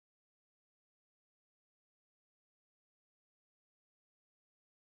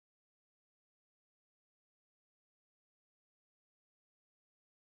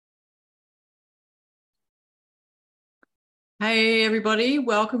Hey, everybody.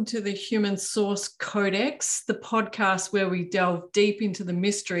 Welcome to the Human Source Codex, the podcast where we delve deep into the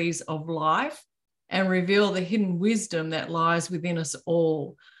mysteries of life and reveal the hidden wisdom that lies within us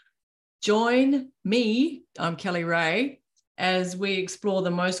all. Join me, I'm Kelly Ray, as we explore the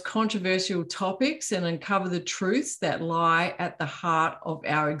most controversial topics and uncover the truths that lie at the heart of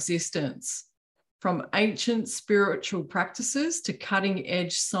our existence. From ancient spiritual practices to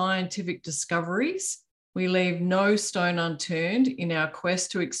cutting-edge scientific discoveries, we leave no stone unturned in our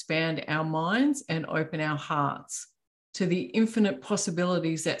quest to expand our minds and open our hearts to the infinite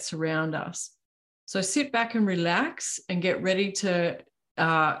possibilities that surround us. So sit back and relax and get ready to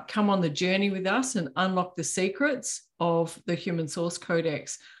come on the journey with us and unlock the secrets of the Human Source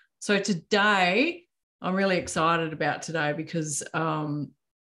Codex. So today, I'm really excited about today because our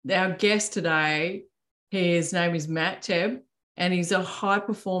guest today, his name is Matt Tebb. And he's a high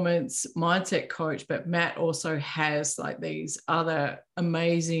performance mindset coach, but Matt also has like these other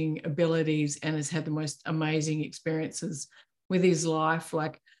amazing abilities and has had the most amazing experiences with his life,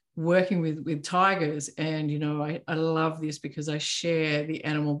 like working with tigers. And, you know, I love this because I share the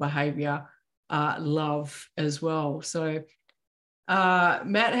animal behavior love as well. So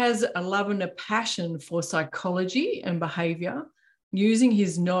Matt has a love and a passion for psychology and behavior. Using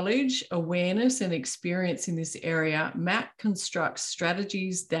his knowledge, awareness, and experience in this area, Matt constructs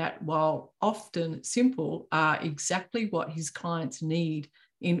strategies that, while often simple, are exactly what his clients need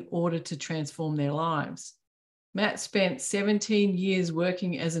in order to transform their lives. Matt spent 17 years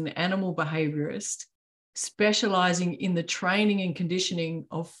working as an animal behaviorist, specializing in the training and conditioning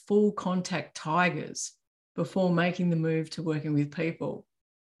of full contact tigers before making the move to working with people.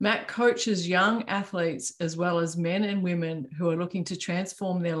 Matt coaches young athletes as well as men and women who are looking to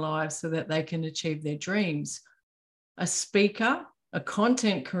transform their lives so that they can achieve their dreams. A speaker, a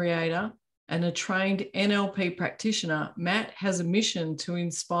content creator, and a trained NLP practitioner, Matt has a mission to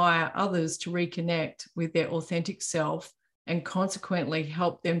inspire others to reconnect with their authentic self and consequently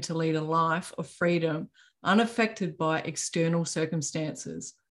help them to lead a life of freedom unaffected by external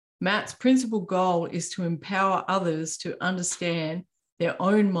circumstances. Matt's principal goal is to empower others to understand their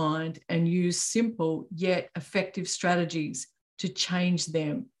own mind and use simple yet effective strategies to change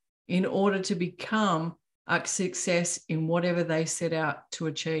them in order to become a success in whatever they set out to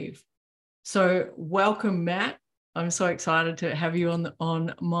achieve. So welcome, Matt. I'm so excited to have you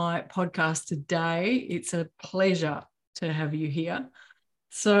on my podcast today. It's a pleasure to have you here.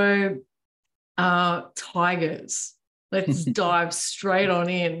 So tigers, let's dive straight on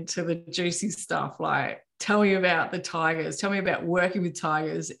into the juicy stuff. Like, tell me about the tigers. Tell me about working with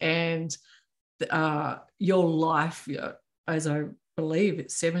tigers and your life, as I believe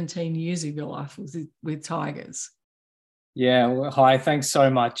it's 17 years of your life with tigers. Yeah, well, hi. Thanks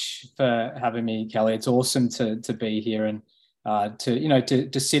so much for having me, Kelly. It's awesome to be here and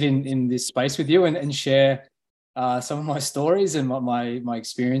to sit in this space with you and share some of my stories and my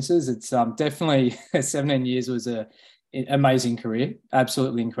experiences. It's definitely 17 years was an amazing career,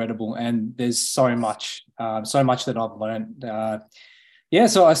 absolutely incredible, and there's so much that I've learned.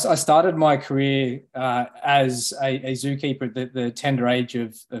 So I started my career as a zookeeper at the tender age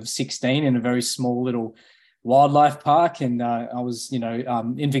of 16 in a very small little wildlife park, and I was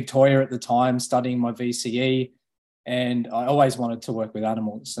in Victoria at the time studying my VCE, and I always wanted to work with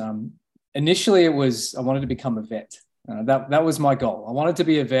animals. Initially, I wanted to become a vet. That was my goal. I wanted to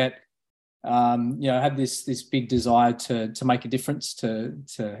be a vet. I had this big desire to make a difference,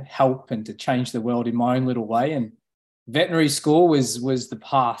 to help and to change the world in my own little way. And veterinary school was the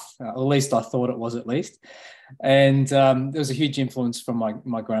path. At least I thought it was, at least. And there was a huge influence from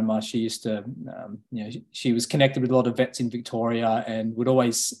my grandma. She used to, she was connected with a lot of vets in Victoria and would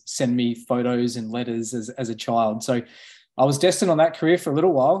always send me photos and letters as a child. So I was destined on that career for a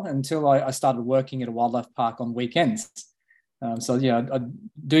little while until I started working at a wildlife park on weekends. I'd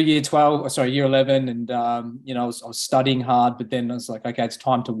do year 11, and I was studying hard, but then I was like, okay, it's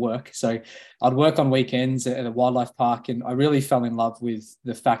time to work. So I'd work on weekends at a wildlife park, and I really fell in love with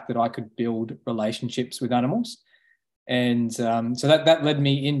the fact that I could build relationships with animals, and so that led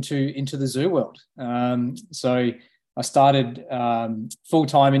me into the zoo world. So I started full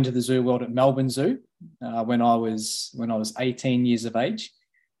time into the zoo world at Melbourne Zoo when I was 18 years of age.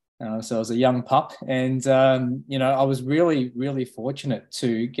 So I was a young pup, and I was really, really fortunate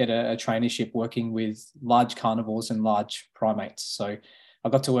to get a traineeship working with large carnivores and large primates. So I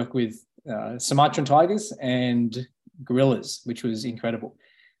got to work with Sumatran tigers and gorillas, which was incredible.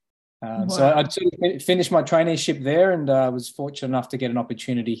 Wow. So I finished my traineeship there, and was fortunate enough to get an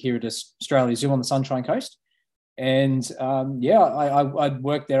opportunity here at Australia Zoo on the Sunshine Coast. And I'd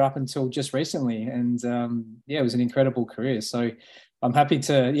worked there up until just recently, and it was an incredible career. So I'm happy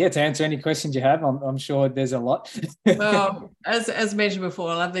to answer any questions you have. I'm sure there's a lot. Well, as mentioned before,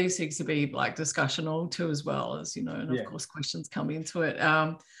 I love these things to be like discussional too, as well as, you know, and of course questions come into it.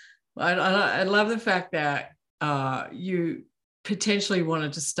 I love the fact that you potentially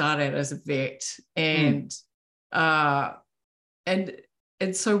wanted to start out as a vet, and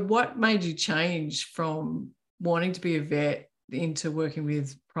so what made you change from wanting to be a vet into working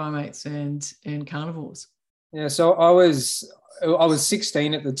with primates and carnivores? Yeah, so I was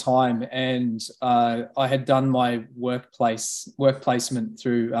 16 at the time, and I had done my work placement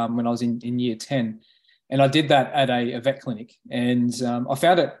through when I was in year 10, and I did that at a vet clinic, and I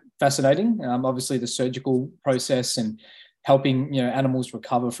found it fascinating. Obviously, the surgical process and helping animals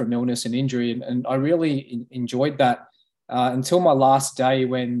recover from illness and injury, and I really enjoyed that until my last day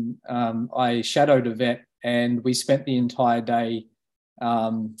when I shadowed a vet, and we spent the entire day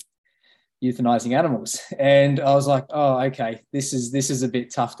euthanizing animals, and I was like, oh, okay, this is a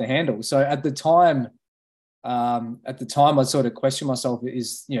bit tough to handle. So at the time I sort of questioned myself,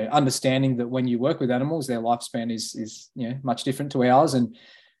 is understanding that when you work with animals, their lifespan is much different to ours, and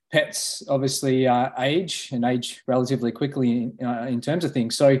pets obviously age relatively quickly in terms of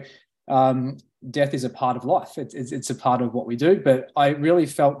things. So death is a part of life. It's a part of what we do. But I really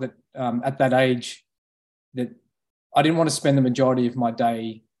felt that at that age that I didn't want to spend the majority of my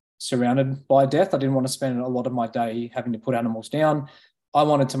day surrounded by death. I didn't want to spend a lot of my day having to put animals down. I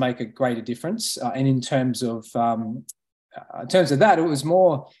wanted to make a greater difference. And in terms of that, it was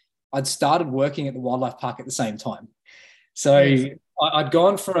more, I'd started working at the wildlife park at the same time. So yes. I'd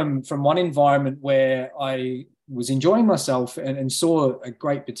gone from one environment where I was enjoying myself and saw a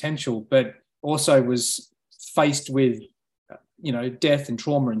great potential, but also was faced with, death and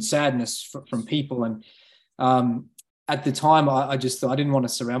trauma and sadness from people. And at the time, I just thought I didn't want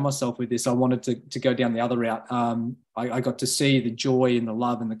to surround myself with this. I wanted to go down the other route. I got to see the joy and the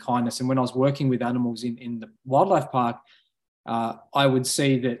love and the kindness. And when I was working with animals in the wildlife park, I would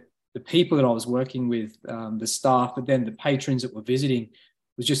see that the people that I was working with, the staff, but then the patrons that were visiting,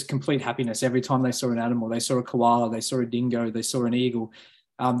 was just complete happiness. Every time they saw an animal, they saw a koala, they saw a dingo, they saw an eagle,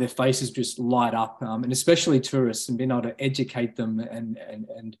 their faces just light up. And especially tourists, and being able to educate them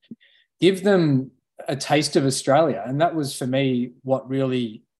and give them a taste of Australia. And that was, for me, what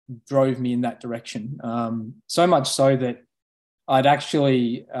really drove me in that direction. So much so that I'd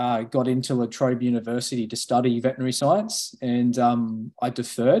actually got into La Trobe University to study veterinary science, and I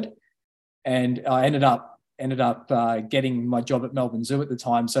deferred, and I ended up getting my job at Melbourne Zoo at the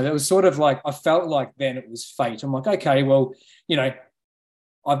time. So it was sort of like, I felt like then it was fate. I'm like, okay, well,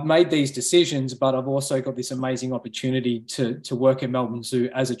 I've made these decisions, but I've also got this amazing opportunity to work at Melbourne Zoo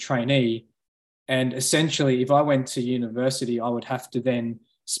as a trainee. And essentially, if I went to university, I would have to then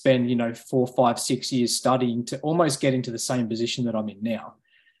spend, 4, 5, 6 years studying to almost get into the same position that I'm in now.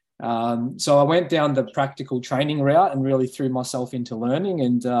 So I went down the practical training route and really threw myself into learning,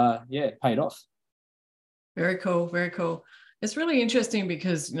 and it paid off. Very cool. Very cool. It's really interesting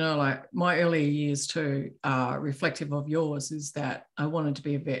because, like my earlier years too are reflective of yours, is that I wanted to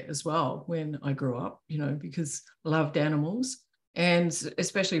be a vet as well when I grew up, because I loved animals, and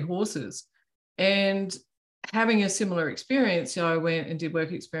especially horses. And having a similar experience, I went and did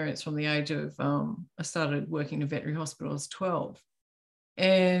work experience from the age of, I started working in a veterinary hospital, I was 12.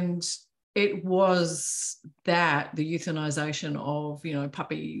 And it was that the euthanization of,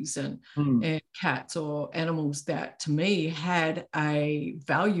 puppies and cats or animals that to me had a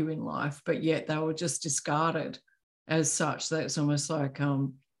value in life, but yet they were just discarded as such. That's almost like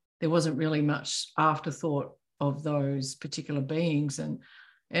there wasn't really much afterthought of those particular beings. And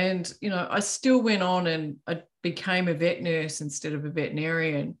I still went on and I became a vet nurse instead of a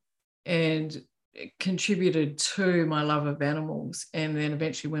veterinarian, and it contributed to my love of animals, and then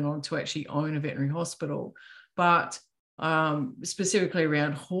eventually went on to actually own a veterinary hospital, but specifically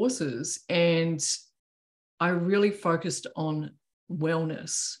around horses. And I really focused on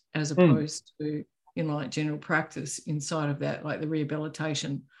wellness as opposed to like general practice inside of that, like the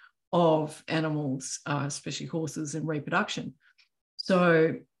rehabilitation of animals, especially horses, and reproduction.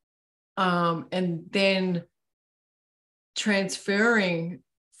 So, and then transferring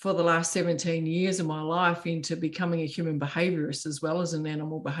for the last 17 years of my life into becoming a human behaviorist as well as an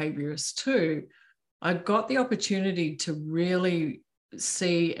animal behaviorist too, I got the opportunity to really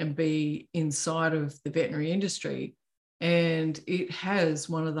see and be inside of the veterinary industry. And it has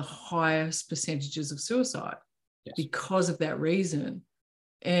one of the highest percentages of suicide because of that reason.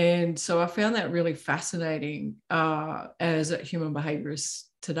 And so I found that really fascinating as a human behaviorist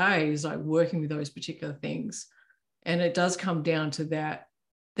today, is like working with those particular things. And it does come down to that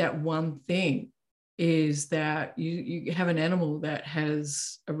one thing, is that you have an animal that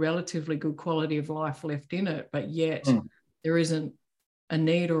has a relatively good quality of life left in it, but yet there isn't a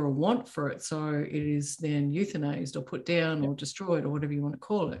need or a want for it. So it is then euthanized or put down or destroyed or whatever you want to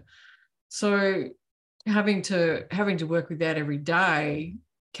call it. So having to work with that every day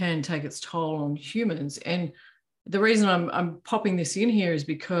can take its toll on humans. And the reason I'm popping this in here is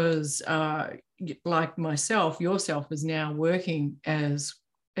because like myself, yourself is now working as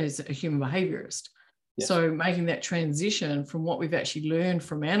a human behaviorist. Yes. So making that transition from what we've actually learned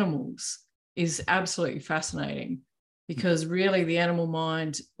from animals is absolutely fascinating, because really the animal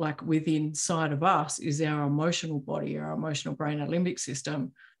mind, like within inside of us, is our emotional body, our emotional brain, our limbic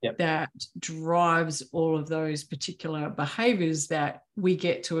system, that drives all of those particular behaviors that we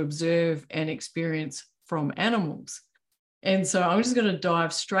get to observe and experience from animals. And so I'm just going to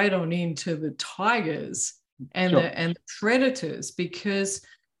dive straight on into the tigers and the predators, because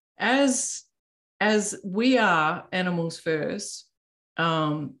as we are animals first,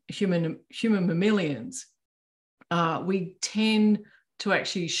 human mammalians, we tend to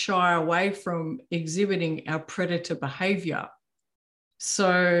actually shy away from exhibiting our predator behavior.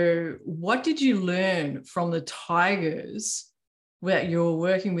 So what did you learn from the tigers that you're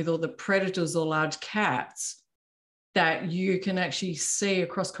working with, or the predators or large cats, that you can actually see a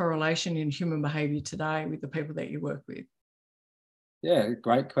cross correlation in human behavior today with the people that you work with? Yeah,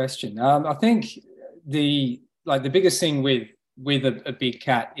 great question. I think the biggest thing with a big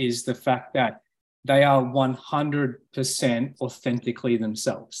cat is the fact that they are 100% authentically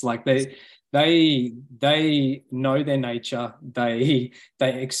themselves. Like they know their nature, they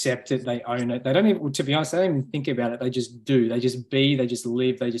accept it, they own it. They don't even, to be honest, they don't even think about it. They just do. They just be, they just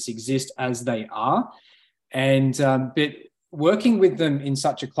live, they just exist as they are. And but working with them in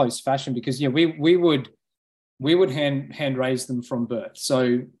such a close fashion, because we would hand raise them from birth.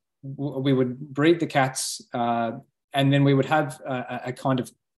 So we would breed the cats, and then we would have a kind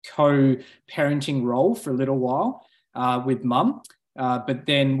of co-parenting role for a little while with mum. But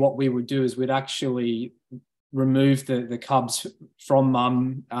then what we would do is we'd actually remove the cubs from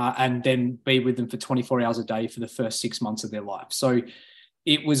mum and then be with them for 24 hours a day for the first 6 months of their life. So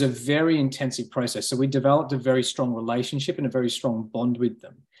it was a very intensive process. So we developed a very strong relationship and a very strong bond with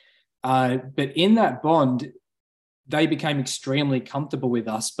them. But in that bond, they became extremely comfortable with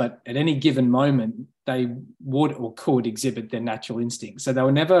us, but at any given moment, they would or could exhibit their natural instincts. So they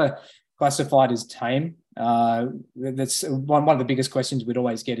were never classified as tame. That's one of the biggest questions we'd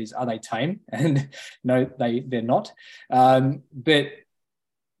always get is, are they tame? And no, they're not. But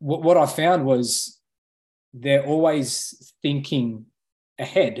what I found was they're always thinking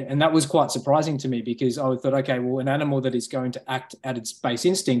ahead. And that was quite surprising to me, because I thought, okay, well, an animal that is going to act at its base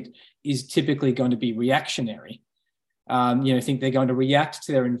instinct is typically going to be reactionary. Think they're going to react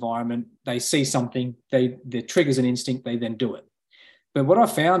to their environment. They see something, that triggers an instinct, they then do it. But what I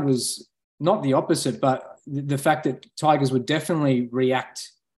found was not the opposite, but the fact that tigers would definitely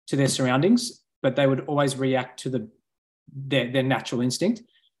react to their surroundings, but they would always react to their natural instinct.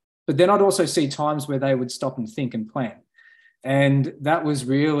 But then I'd also see times where they would stop and think and plan. And that was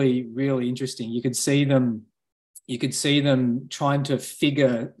really, really interesting. You could see them trying to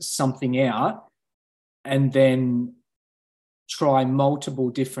figure something out and then try multiple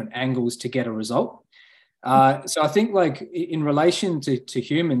different angles to get a result. So I think, like, in relation to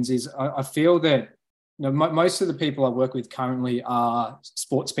humans, is I feel that most of the people I work with currently are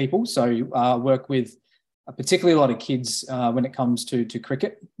sports people. So I work with particularly a lot of kids when it comes to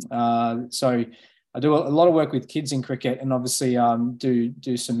cricket. So I do a lot of work with kids in cricket, and obviously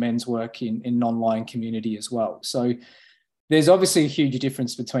do some men's work in non-lying community as well. So there's obviously a huge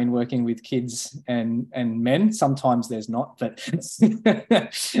difference between working with kids and men. Sometimes there's not, but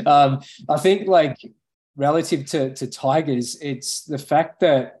I think, like, relative to tigers, it's the fact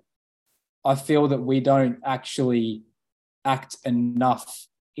that I feel that we don't actually act enough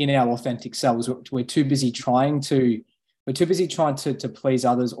in our authentic selves. We're too busy trying to please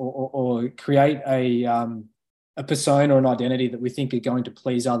others or create a persona or an identity that we think are going to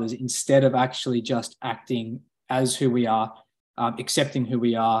please others, instead of actually just acting as who we are, accepting who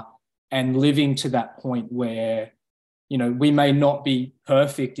we are, and living to that point where, we may not be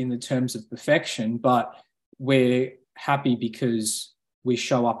perfect in the terms of perfection, but we're happy because we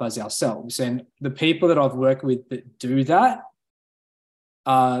show up as ourselves. And the people that I've worked with that do that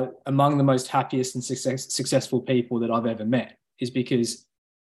are among the most happiest and successful people that I've ever met, is because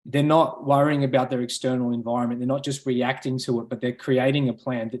they're not worrying about their external environment. They're not just reacting to it, but they're creating a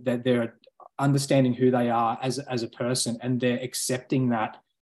plan, that they're understanding who they are as a person, and they're accepting that,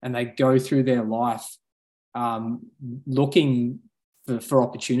 and they go through their life looking for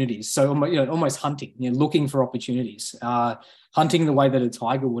opportunities. So almost hunting, looking for opportunities, hunting the way that a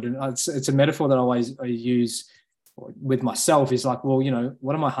tiger would. And it's a metaphor that I use with myself, is like, well,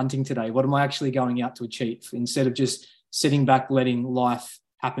 what am I hunting today? What am I actually going out to achieve? Instead of just sitting back, letting life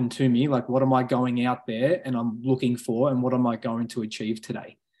happen to me, like, what am I going out there and I'm looking for, and what am I going to achieve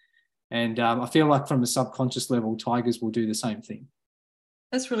today? And I feel like from a subconscious level, tigers will do the same thing.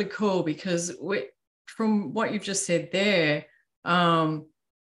 That's really cool, because from what you've just said there,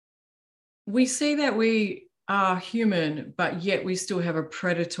 we see that we are human, but yet we still have a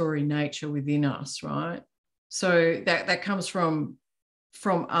predatory nature within us, right? So that comes from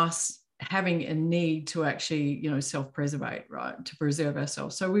us having a need to actually, self-preservate, right? To preserve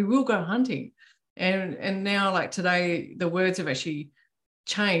ourselves. So we will go hunting. And now, like today, the words have actually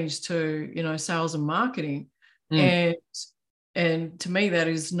changed to, sales and marketing. And to me, that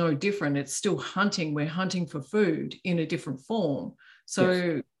is no different. It's still hunting. We're hunting for food in a different form.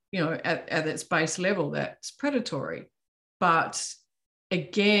 So, yes, at its base level, that's predatory. But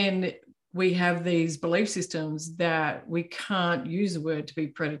again, we have these belief systems that we can't use the word to be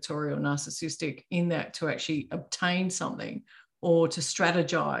predatory or narcissistic, in that to actually obtain something or to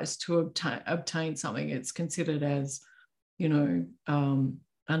strategize to obtain something, it's considered as,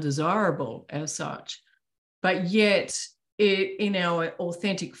 undesirable as such. But yet, in our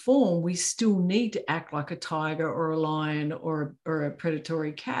authentic form, we still need to act like a tiger or a lion or a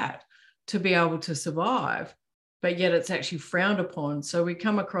predatory cat to be able to survive. But yet it's actually frowned upon. So we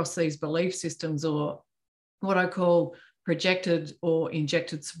come across these belief systems, or what I call projected or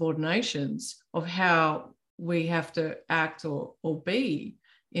injected subordinations, of how we have to act or be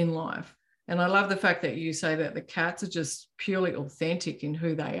in life. And I love the fact that you say that the cats are just purely authentic in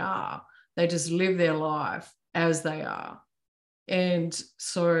who they are. They just live their life as they are. And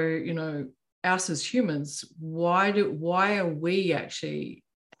so, us as humans, why are we actually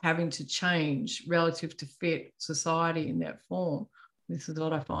having to change relative to fit society in that form? This is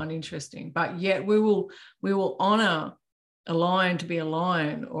what I find interesting. But yet we will honor a lion to be a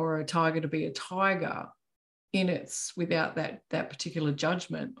lion, or a tiger to be a tiger, without that particular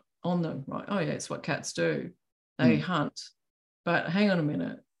judgment on them, right? Oh yeah, it's what cats do. They hunt. But hang on a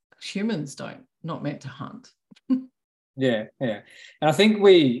minute, humans not meant to hunt. Yeah. And I think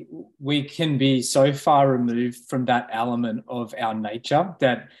we can be so far removed from that element of our nature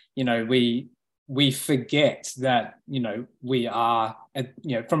that, we forget that, we are,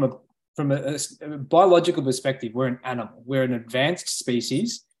 from a biological perspective, we're an animal. We're an advanced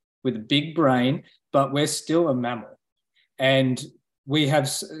species with a big brain, but we're still a mammal. And we have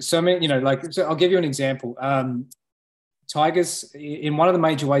so many, so I'll give you an example. Tigers, in one of the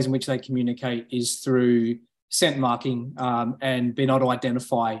major ways in which they communicate is through scent marking, and being able to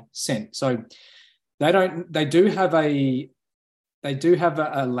identify scent. So they do have a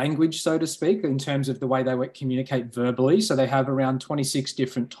language, so to speak, in terms of the way they communicate verbally. So they have around 26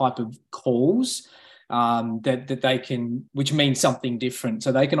 different type of calls that they can, which means something different.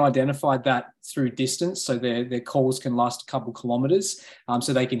 So they can identify that through distance. So their calls can last a couple kilometers.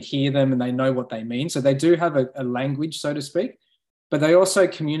 So they can hear them and they know what they mean. So they do have a language, so to speak, but they also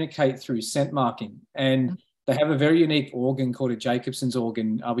communicate through scent marking. And they have a very unique organ called a Jacobson's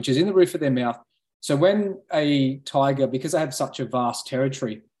organ, which is in the roof of their mouth. So when a tiger, because they have such a vast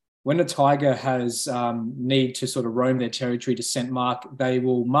territory, when a tiger has need to sort of roam their territory to scent mark, they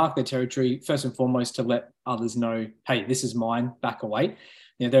will mark their territory first and foremost to let others know, hey, this is mine, back away.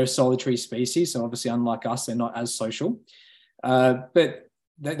 They're a solitary species, so obviously unlike us, they're not as social. But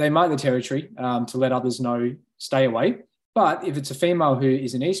they mark the territory to let others know, stay away. But if it's a female who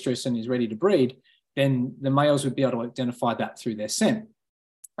is an estrus and is ready to breed, then the males would be able to identify that through their scent.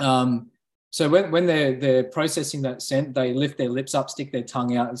 So when they're processing that scent, they lift their lips up, stick their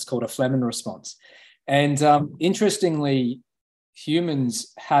tongue out. It's called a phlegm response. And interestingly,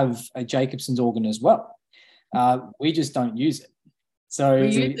 humans have a Jacobson's organ as well. We just don't use it. So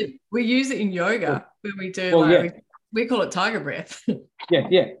we use it in yoga when we do we call it tiger breath.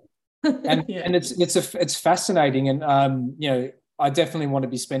 Yeah. And it's fascinating. And I definitely want to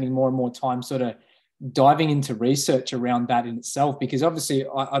be spending more and more time sort of diving into research around that in itself, because obviously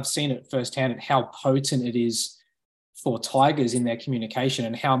I've seen it firsthand and how potent it is for tigers in their communication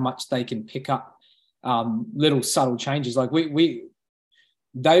and how much they can pick up little subtle changes. Like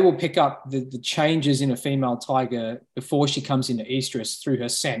they will pick up the changes in a female tiger before she comes into estrus through her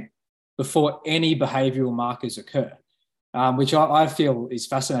scent, before any behavioral markers occur, which I feel is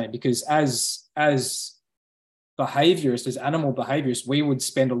fascinating, because as behaviorists, as animal behaviorists, we would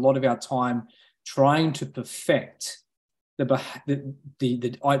spend a lot of our time trying to perfect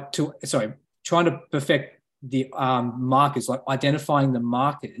trying to perfect the markers, like identifying the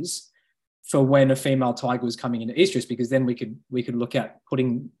markers for when a female tiger was coming into estrus, because then we could look at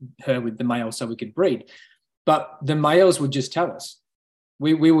putting her with the male so we could breed. But the males would just tell us.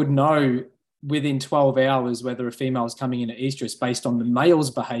 We would know within 12 hours whether a female is coming into estrus based on the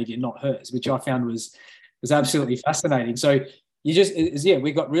male's behavior, not hers, which I found was absolutely fascinating. So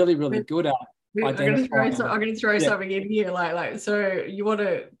we got really, really good at identifying. I'm going to throw something in here, so you want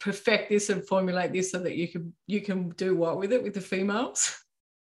to perfect this and formulate this so that you can do what with it with the females.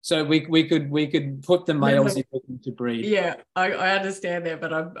 So we could put the males into breed. Yeah, I understand that,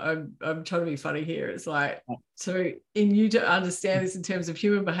 but I'm trying to be funny here. It's like, so in you to understand this in terms of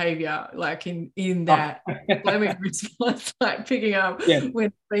human behavior, like in that Fleming response, like picking up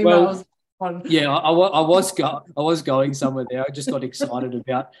when females. Yeah, I was going somewhere there. I just got excited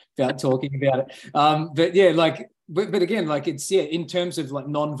about talking about it. But yeah, but again, it's in terms of like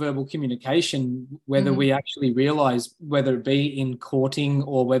non-verbal communication, whether we actually realize, whether it be in courting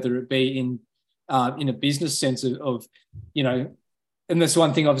or whether it be in a business sense of and that's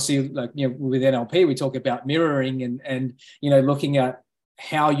one thing, obviously, with NLP, we talk about mirroring and looking at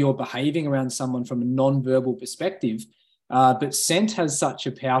how you're behaving around someone from a non-verbal perspective. But scent has such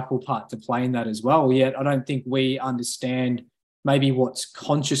a powerful part to play in that as well. Yet I don't think we understand maybe what's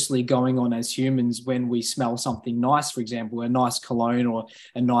consciously going on as humans when we smell something nice, for example, a nice cologne or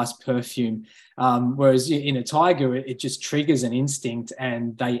a nice perfume. Whereas in a tiger, it just triggers an instinct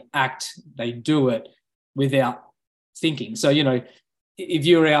and they do it without thinking. So, if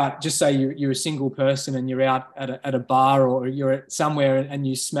you're out, just say you're a single person and you're out at a bar or you're at somewhere and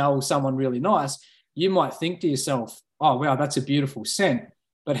you smell someone really nice, you might think to yourself, oh, wow, that's a beautiful scent.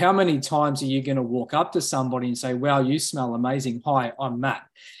 But how many times are you going to walk up to somebody and say, wow, you smell amazing. Hi, I'm Matt.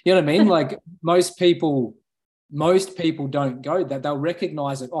 You know what I mean? Like most people don't go that. They'll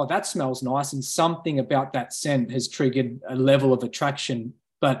recognize that, oh, that smells nice. And something about that scent has triggered a level of attraction.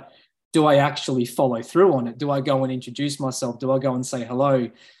 But do I actually follow through on it? Do I go and introduce myself? Do I go and say hello?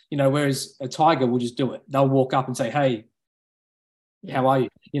 Whereas a tiger will just do it. They'll walk up and say, hey, how are you?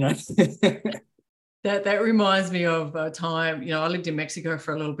 That reminds me of a time, I lived in Mexico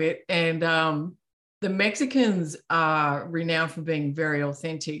for a little bit, and the Mexicans are renowned for being very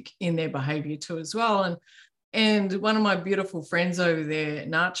authentic in their behavior too as well. And one of my beautiful friends over there,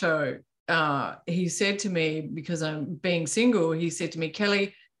 Nacho, he said to me, because I'm being single, he said to me,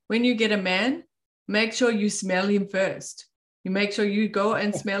 Kelly, when you get a man, make sure you smell him first. You make sure you go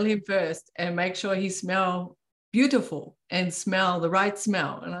and smell him first and make sure he smells beautiful and smell the right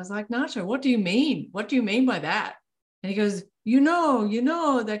smell. And I was like, Nacho, what do you mean? What do you mean by that? And he goes,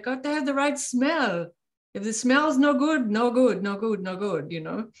 they got to have the right smell. If the smell's no good, no good.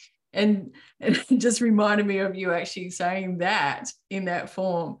 And it just reminded me of you actually saying that in that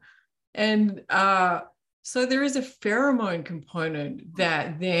form. And so there is a pheromone component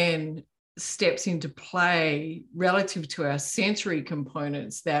that then steps into play relative to our sensory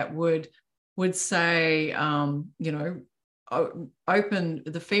components that would say, open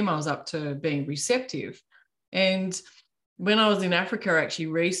the females up to being receptive. And when I was in Africa actually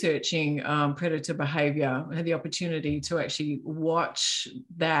researching predator behavior, I had the opportunity to actually watch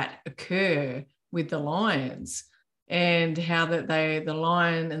that occur with the lions and how that the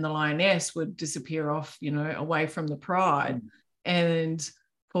lion and the lioness would disappear off, away from the pride. And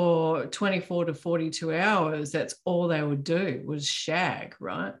for 24 to 42 hours, that's all they would do was shag,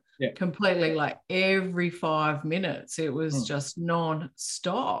 right? Yeah. Completely, like every 5 minutes, it was just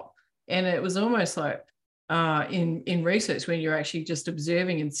non-stop. And it was almost like in research, when you're actually just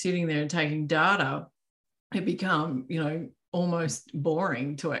observing and sitting there and taking data, it become, almost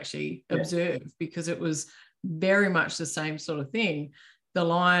boring to actually observe, because it was very much the same sort of thing. The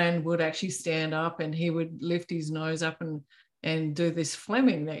lion would actually stand up and he would lift his nose up and do this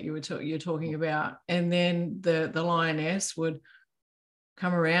Fleming that you're talking about. And then the lioness would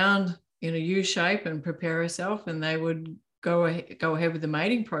come around in a U shape and prepare herself, and they would go ahead with the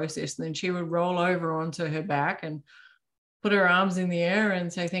mating process. And then she would roll over onto her back and put her arms in the air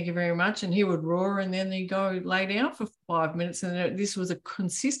and say, thank you very much. And he would roar, and then he'd go lay down for 5 minutes. And this was a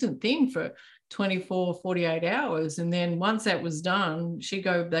consistent thing for 24, 48 hours. And then once that was done, they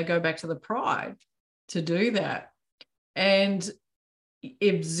go back to the pride to do that. And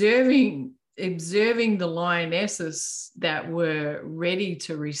observing the lionesses that were ready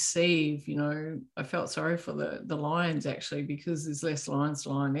to receive, I felt sorry for the lions actually, because there's less lions to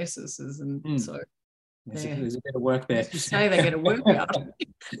lionesses. And so There's a bit of work there. As you say, they get a workout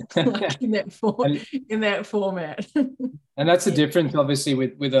like in that format. And that's the difference, obviously,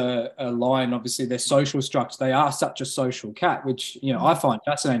 with a lion. Obviously, their social structure. They are such a social cat, which I find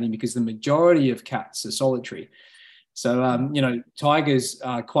fascinating because the majority of cats are solitary. So tigers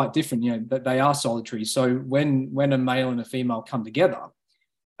are quite different. That they are solitary. So when a male and a female come together,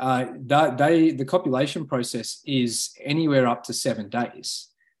 the copulation process is anywhere up to 7 days.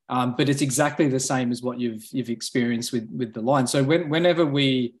 But it's exactly the same as what you've experienced with the lion. So whenever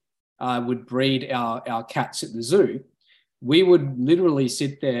we would breed our cats at the zoo, we would literally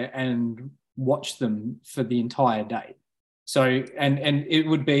sit there and watch them for the entire day. So, and it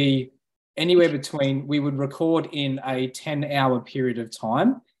would be anywhere between, we would record in a 10-hour period of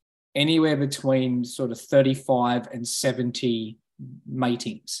time, anywhere between sort of 35 and 70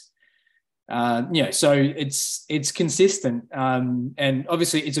 matings. So it's consistent. And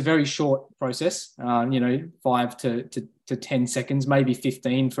obviously it's a very short process, 5 to 10 seconds, maybe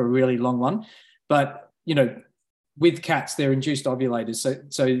 15 for a really long one. But, with cats, they're induced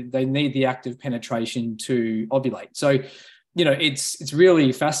ovulators, so they need the active penetration to ovulate. So, it's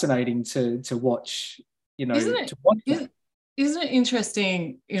really fascinating to watch. Isn't it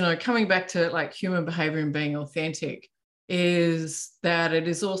interesting? Coming back to like human behavior and being authentic, is that it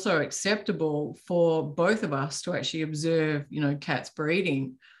is also acceptable for both of us to actually observe, cats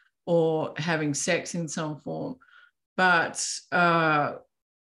breeding or having sex in some form, but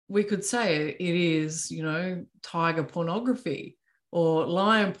we could say it is, tiger pornography or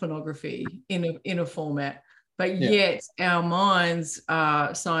lion pornography in a format, but yet our minds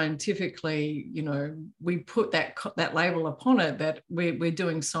are scientifically, we put that label upon it, that we're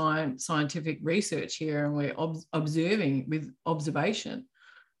doing scientific research here and we're observing with observation.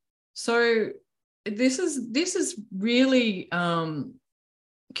 So this is really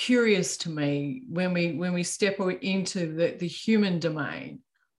curious to me when we step into the human domain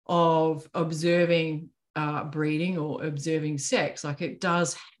of observing breeding or observing sex. Like, it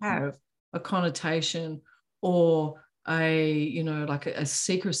does have a connotation or like a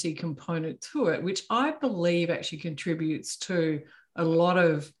secrecy component to it, which I believe actually contributes to a lot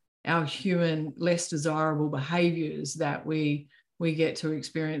of our human less desirable behaviors that we get to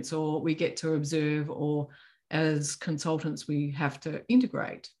experience or we get to observe, or as consultants we have to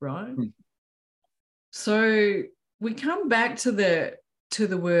integrate, right? So we come back to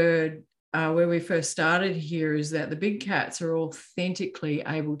the word where we first started here, is that the big cats are authentically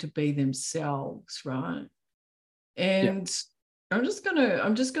able to be themselves, right? And I'm just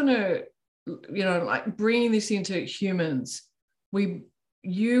gonna like bring this into humans.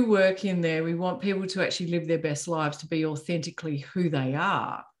 You work in there, we want people to actually live their best lives, to be authentically who they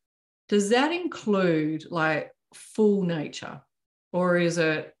are. Does that include like full nature, or is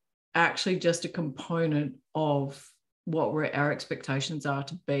it actually just a component of what our expectations are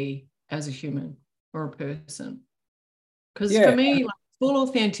to be as a human or a person? Because for me, like, full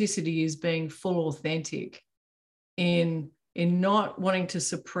authenticity is being full authentic in not wanting to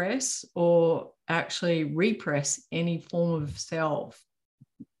suppress or actually repress any form of self.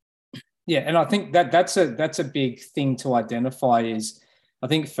 Yeah, and I think that's a big thing to identify. Is, I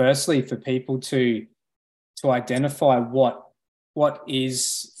think, firstly, for people to identify what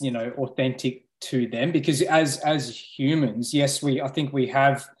is authentic to them, because as humans, yes, I think we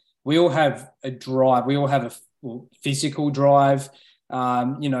all have a drive, we all have a physical drive,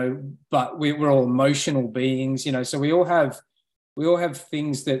 but we're all emotional beings, so we all have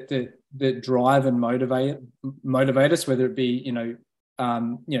things that drive and motivate us, whether it be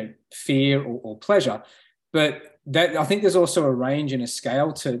fear or pleasure. But that, I think there's also a range and a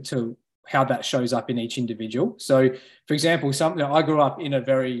scale to how that shows up in each individual. So, for example, I grew up in a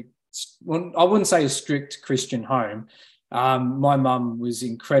very, I wouldn't say a strict Christian home. My mum was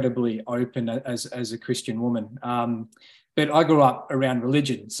incredibly open as a Christian woman. But I grew up around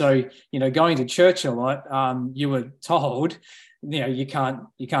religion. So, going to church a lot, you were told, you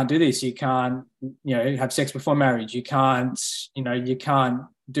can't do this. You can't, have sex before marriage. You can't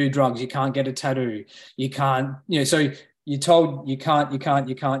do drugs. You can't get a tattoo. You can't, so you're told you can't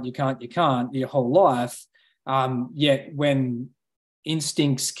your whole life. Yet when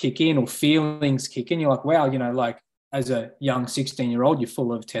instincts kick in or feelings kick in, you're like, wow, like as a young 16-year-old, you're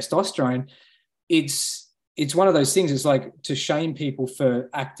full of testosterone. It's one of those things. It's like to shame people for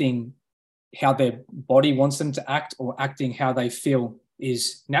acting how their body wants them to act, or acting how they feel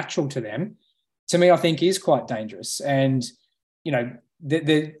is natural to them, to me, I think is quite dangerous. And,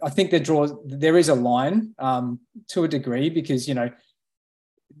 I think there is a line to a degree, because,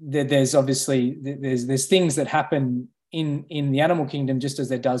 there's obviously, there's things that happen in the animal kingdom, just as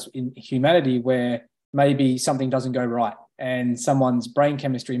there does in humanity, where maybe something doesn't go right and someone's brain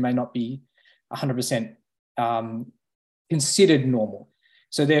chemistry may not be 100% considered normal.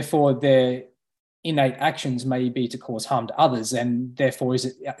 So therefore, their innate actions may be to cause harm to others. And therefore, is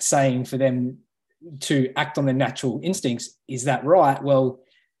it saying for them to act on their natural instincts? Is that right? Well,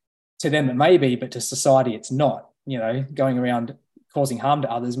 to them it may be, but to society it's not. Going around causing harm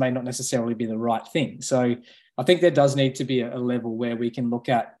to others may not necessarily be the right thing. So I think there does need to be a level where we can look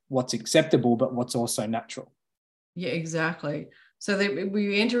at what's acceptable, but what's also natural. Yeah, exactly. So that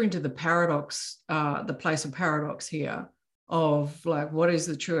we enter into the paradox, the place of paradox here, of like, what is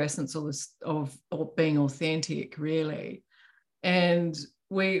the true essence of this, of being authentic, really? And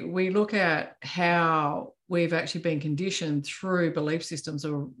we look at how we've actually been conditioned through belief systems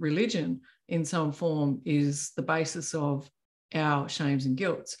or religion in some form is the basis of our shames and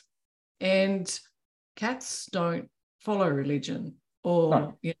guilts. And cats don't follow religion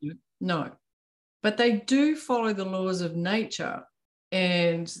or, no, but they do follow the laws of nature,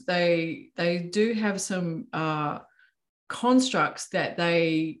 and they do have some constructs that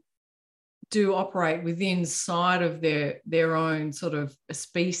they do operate within inside of their own sort of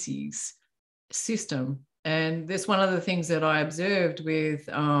species system. And that's one of the things that I observed with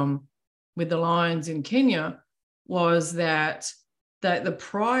the lions in Kenya, was that the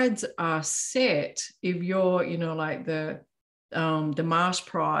prides are set. If you're, like the marsh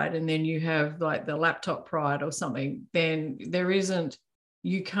pride, and then you have like the laptop pride or something, then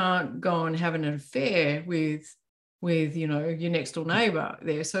you can't go and have an affair with your next door neighbor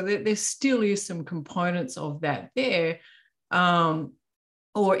there. So there still is some components of that there.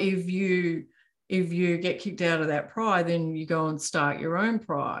 Or if you get kicked out of that pride, then you go and start your own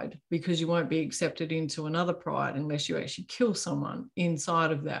pride, because you won't be accepted into another pride unless you actually kill someone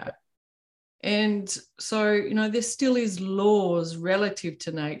inside of that. And so, there still is laws relative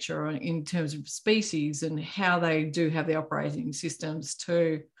to nature in terms of species and how they do have the operating systems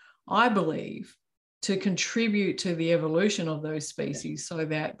to, I believe, to contribute to the evolution of those species, so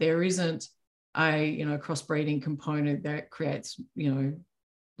that there isn't a crossbreeding component that creates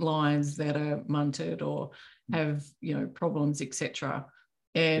lions that are munted or have problems, etc.,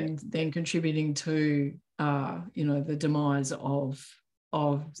 and then contributing to the demise of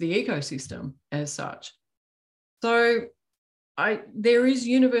the ecosystem as such. So there is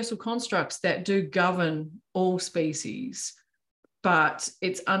universal constructs that do govern all species, but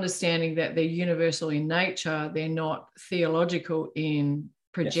it's understanding that they're universal in nature. They're not theological in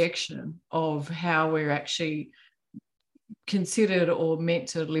projection of how we're actually considered or meant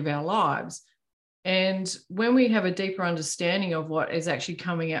to live our lives. And when we have a deeper understanding of what is actually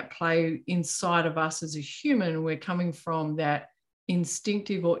coming at play inside of us as a human, we're coming from that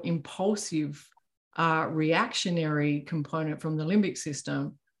instinctive or impulsive reactionary component from the limbic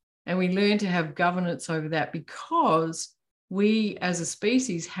system. And we learn to have governance over that, because we as a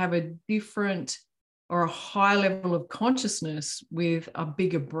species have a different or a high level of consciousness with a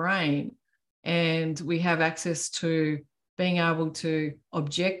bigger brain. And we have access to being able to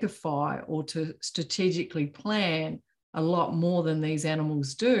objectify or to strategically plan a lot more than these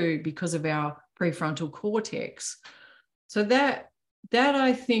animals do, because of our prefrontal cortex. So that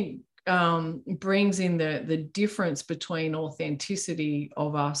I think brings in the difference between authenticity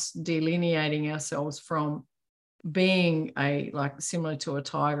of us delineating ourselves from being similar to a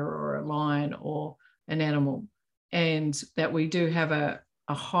tiger or a lion or an animal, and that we do have a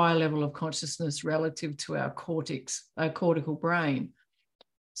high level of consciousness relative to our cortical brain.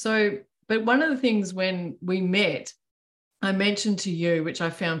 So, but one of the things when we met, I mentioned to you, which I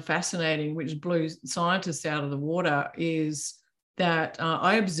found fascinating, which blew scientists out of the water, is that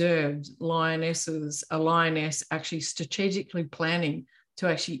I observed a lioness actually strategically planning to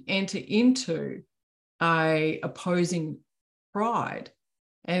actually enter into a opposing pride.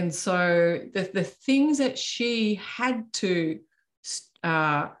 And so the things that she had to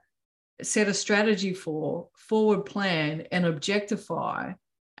set a strategy for, forward plan, and objectify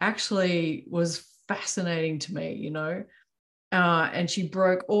actually was fascinating to me, and she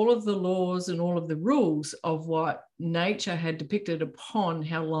broke all of the laws and all of the rules of what nature had depicted upon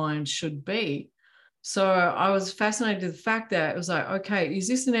how lions should be. So I was fascinated with the fact that it was like, okay, is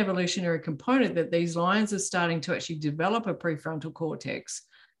this an evolutionary component that these lions are starting to actually develop a prefrontal cortex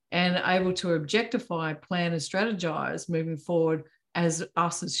and able to objectify, plan, and strategize moving forward as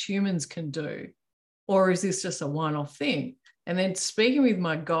us as humans can do? Or is this just a one-off thing? And then speaking with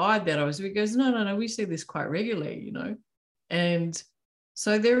my guide that I was with, he goes, no, we see this quite regularly, And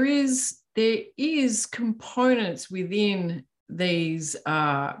so there is components within these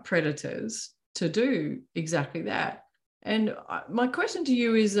predators to do exactly that. And my question to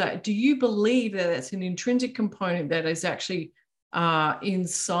you is that, do you believe that that's an intrinsic component that is actually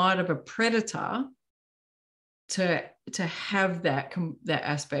inside of a predator to have that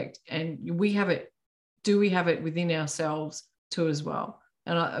aspect? And we have it. Do we have it within ourselves too as well?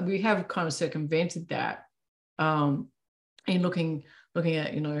 And we have kind of circumvented that in looking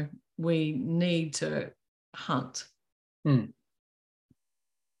at, we need to hunt. Yeah.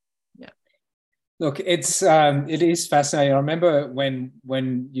 Look, it is fascinating. I remember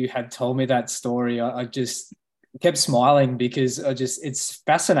when you had told me that story, I just kept smiling because it's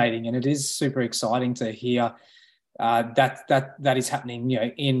fascinating, and it is super exciting to hear that is happening,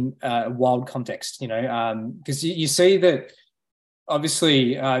 in a wild context, because you see that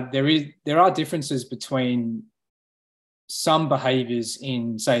obviously there are differences between some behaviors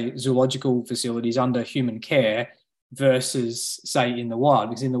in, say, zoological facilities under human care versus, say, in the wild.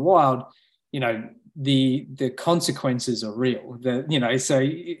 Because in the wild, the consequences are real. So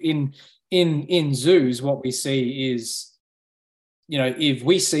in zoos, what we see is, if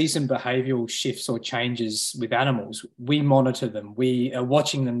we see some behavioral shifts or changes with animals, we monitor them. We are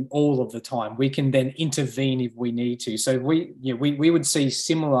watching them all of the time. We can then intervene if we need to. So we would see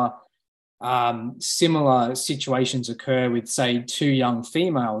similar situations occur with, say, two young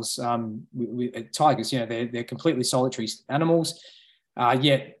females with tigers. They're completely solitary animals.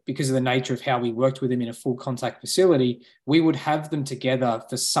 Yet, because of the nature of how we worked with them in a full contact facility, we would have them together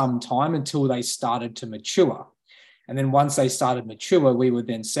for some time until they started to mature. And then once they started mature, we would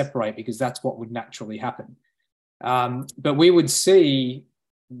then separate, because that's what would naturally happen. But we would see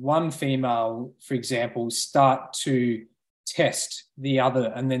one female, for example, start to test the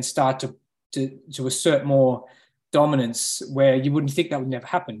other and then start to assert more dominance, where you wouldn't think that would never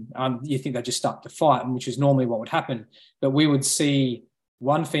happen. You think they'd just start to fight, which is normally what would happen. But we would see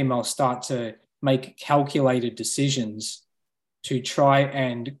one female start to make calculated decisions to try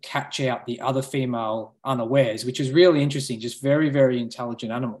and catch out the other female unawares, which is really interesting, just very, very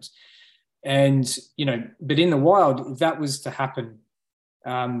intelligent animals. And, but in the wild, if that was to happen,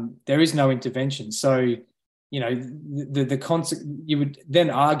 there is no intervention. So, the concept, you would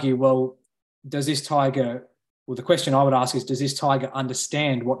then argue, well, does this tiger, well, the question I would ask is, does this tiger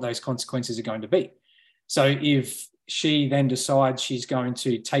understand what those consequences are going to be? So if she then decides she's going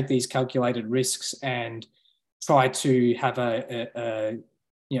to take these calculated risks and try to have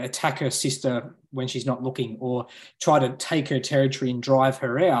attack her sister when she's not looking, or try to take her territory and drive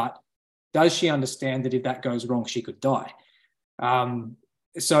her out, does she understand that if that goes wrong, she could die? And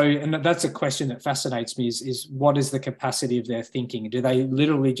that's a question that fascinates me, is what is the capacity of their thinking? Do they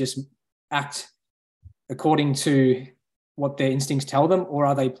literally just act according to what their instincts tell them, or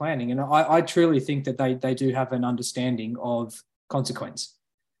are they planning? And I truly think that they do have an understanding of consequence.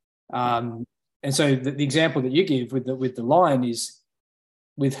 And so the example that you give with the lion is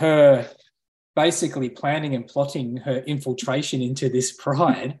with her basically planning and plotting her infiltration into this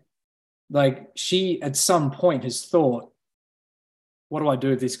pride. Like, she at some point has thought, what do I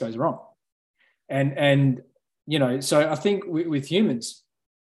do if this goes wrong? And so I think with humans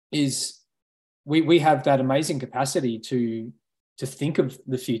is we have that amazing capacity to think of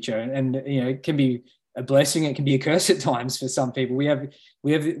the future, and it can be a blessing, it can be a curse at times for some people. We have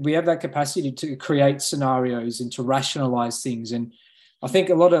that capacity to create scenarios and to rationalize things. And I think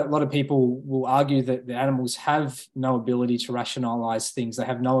a lot of people will argue that the animals have no ability to rationalize things. They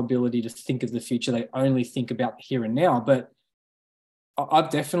have no ability to think of the future. They only think about the here and now. But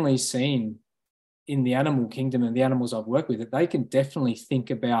I've definitely seen in the animal kingdom and the animals I've worked with that they can definitely think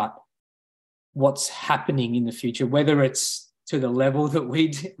about what's happening in the future, whether it's to the level that we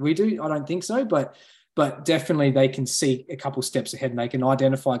do. I don't think so, but definitely they can see a couple steps ahead, and they can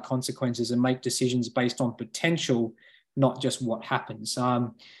identify consequences and make decisions based on potential, not just what happens.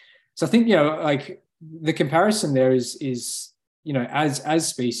 So I think, like the comparison there is as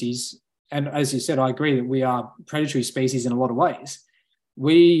species, and as you said, I agree that we are predatory species in a lot of ways.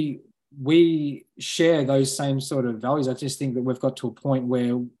 We share those same sort of values. I just think that we've got to a point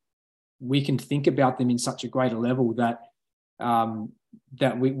where we can think about them in such a greater level that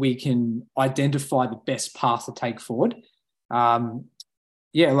we can identify the best path to take forward. I'm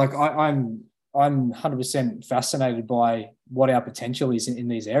 100% fascinated by what our potential is in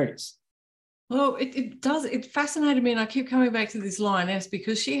these areas. Well, it fascinated me, and I keep coming back to this lioness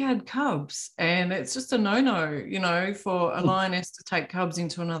because she had cubs, and it's just a no-no, for a lioness to take cubs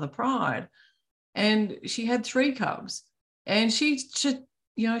into another pride. And she had 3 cubs, and she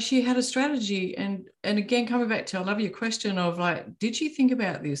had a strategy. And again, coming back to, I love your question of like, did she think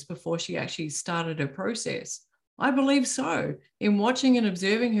about this before she actually started her process? I believe so. In watching and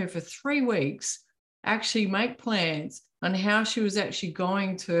observing her for 3 weeks, actually make plans, on how she was actually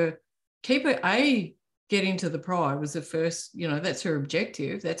going to keep her, get into the pride was the first, that's her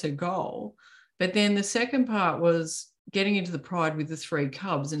objective, that's her goal. But then the second part was getting into the pride with the 3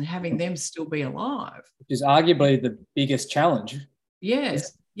 cubs and having them still be alive. Which is arguably the biggest challenge.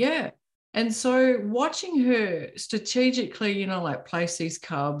 Yes, yeah. And so watching her strategically, like place these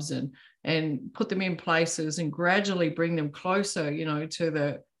cubs and put them in places and gradually bring them closer,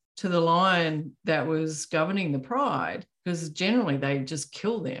 to the lion that was governing the pride, because generally they just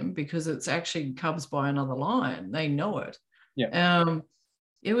kill them because it's actually cubs by another lion. They know it. Yeah.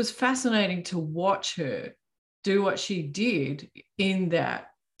 It was fascinating to watch her do what she did in that,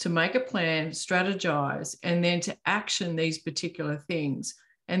 to make a plan, strategize, and then to action these particular things,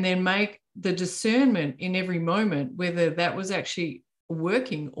 and then make the discernment in every moment whether that was actually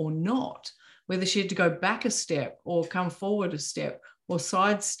working or not, whether she had to go back a step or come forward a step or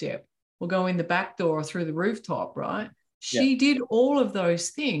sidestep or go in the back door or through the rooftop, right? She did all of those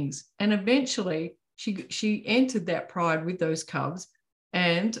things. And eventually she entered that pride with those cubs.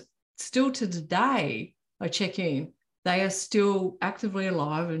 And still to today, I check in, they are still actively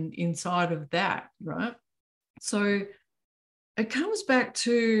alive and inside of that, right? So it comes back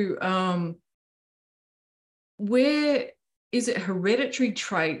to where is it hereditary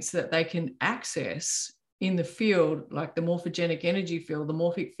traits that they can access in the field, like the morphogenic energy field, the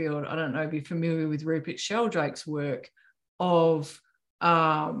morphic field. I don't know if you're familiar with Rupert Sheldrake's work of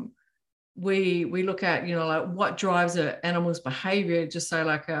we look at, like what drives an animal's behavior, just say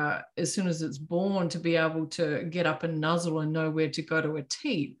like as soon as it's born, to be able to get up and nuzzle and know where to go to a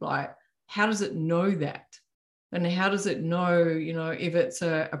teat. Like, how does it know that? And how does it know, if it's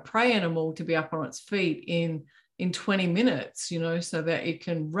a prey animal, to be up on its feet in 20 minutes, so that it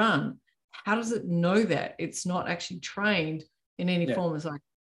can run? How does it know that? It's not actually trained in any form. It's like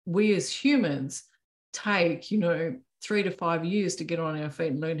we as humans take, 3 to 5 years to get on our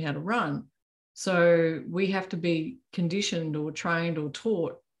feet and learn how to run. So we have to be conditioned or trained or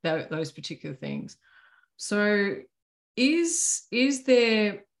taught those particular things. So is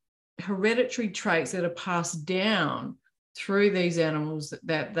there hereditary traits that are passed down through these animals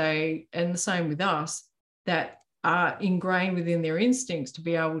that they, and the same with us, that are ingrained within their instincts to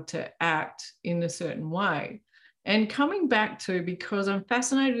be able to act in a certain way? And coming back to, because I'm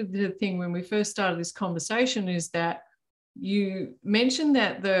fascinated with the thing when we first started this conversation, is that you mentioned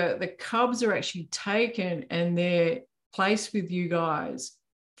that the cubs are actually taken and they're placed with you guys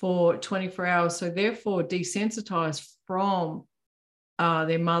for 24 hours. So therefore desensitized from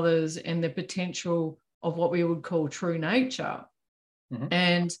their mothers and the potential of what we would call true nature.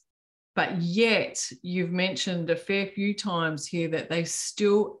 Mm-hmm. But yet you've mentioned a fair few times here that they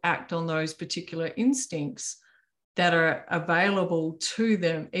still act on those particular instincts that are available to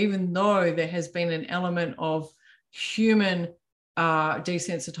them, even though there has been an element of human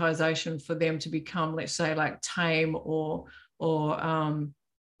desensitization for them to become, let's say, like tame or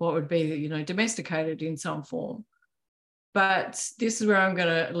what would be, domesticated in some form. But this is where I'm going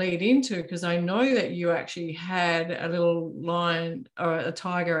to lead into, because I know that you actually had a little lion or a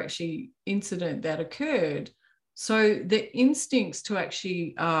tiger actually incident that occurred. So the instincts to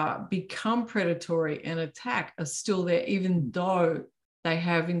actually become predatory and attack are still there, even though they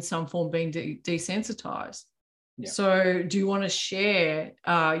have in some form been desensitized. Yeah. So do you want to share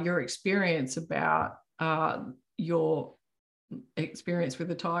your experience about your experience with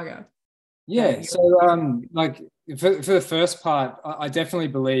the tiger? Yeah. So like for the first part, I definitely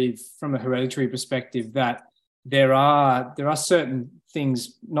believe from a hereditary perspective that there are certain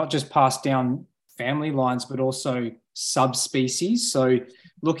things not just passed down family lines, but also subspecies. So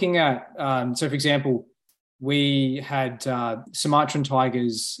looking at, so for example, we had Sumatran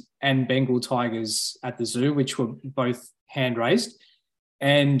tigers and Bengal tigers at the zoo, which were both hand raised.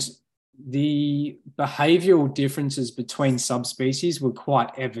 And the behavioral differences between subspecies were quite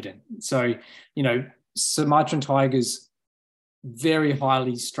evident. So, Sumatran tigers, very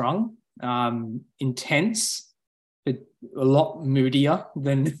highly strung, intense, but a lot moodier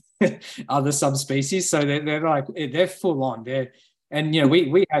than other subspecies. So they're full on.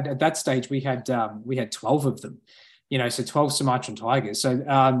 We had at that stage we had 12 of them, so 12 Sumatran tigers.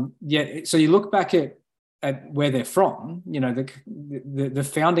 So so you look back at where they're from, the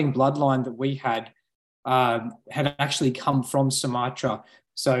founding bloodline that we had actually come from Sumatra.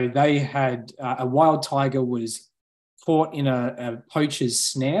 So they had a wild tiger was caught in a poacher's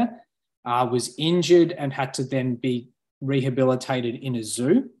snare, was injured and had to then be rehabilitated in a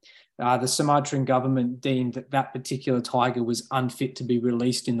zoo. The Sumatran government deemed that particular tiger was unfit to be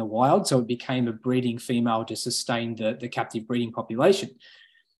released in the wild, so it became a breeding female to sustain the captive breeding population.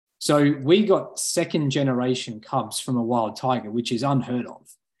 So we got second generation cubs from a wild tiger, which is unheard of.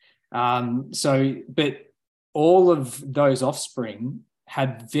 But all of those offspring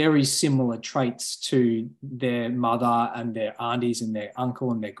had very similar traits to their mother and their aunties and their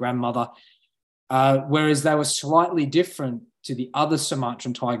uncle and their grandmother, whereas they were slightly different to the other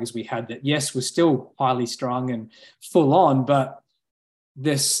Sumatran tigers we had that, yes, were still highly strung and full on, but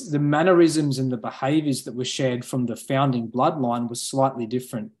the mannerisms and the behaviors that were shared from the founding bloodline was slightly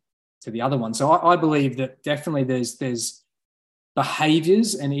different to the other one. So I believe that definitely there's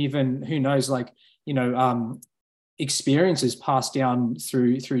behaviors and even, who knows, like, experiences passed down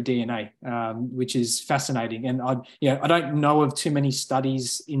through DNA, which is fascinating. And I don't know of too many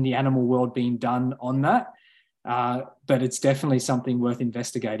studies in the animal world being done on that, but it's definitely something worth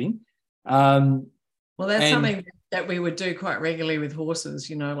investigating. Well, that's something that we would do quite regularly with horses,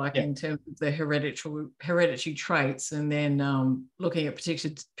 like in terms of the hereditary traits, and then looking at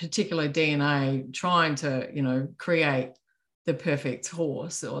particular DNA, trying to, create the perfect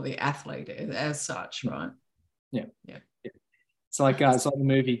horse or the athlete as such, right? Yeah. It's like the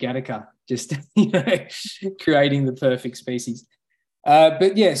movie Gattaca, just creating the perfect species.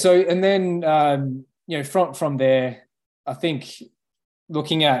 But yeah, so and then from there, I think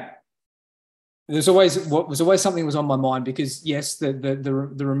looking at, there's always something was on my mind, because yes,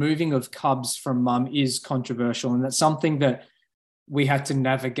 the removing of cubs from mum is controversial, and that's something that we have to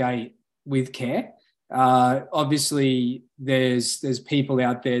navigate with care. Obviously, there's people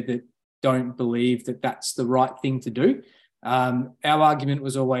out there that don't believe that that's the right thing to do. Our argument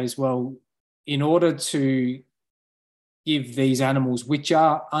was always, well, in order to give these animals, which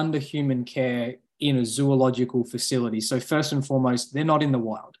are under human care in a zoological facility, so first and foremost, they're not in the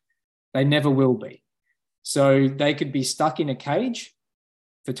wild. They never will be. So they could be stuck in a cage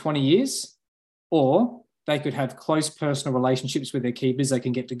for 20 years, or they could have close personal relationships with their keepers. They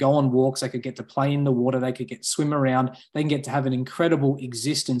can get to go on walks. They could get to play in the water. They could get to swim around. They can get to have an incredible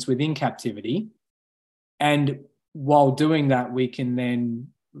existence within captivity. And while doing that, we can then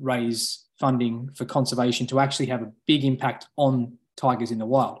raise funding for conservation to actually have a big impact on tigers in the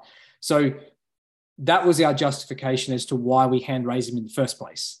wild. So that was our justification as to why we hand raise them in the first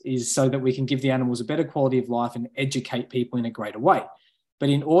place, is so that we can give the animals a better quality of life and educate people in a greater way. But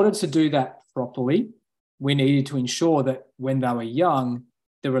in order to do that properly, we needed to ensure that when they were young,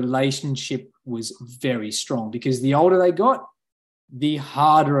 the relationship was very strong, because the older they got, the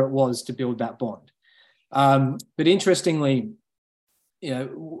harder it was to build that bond. But interestingly,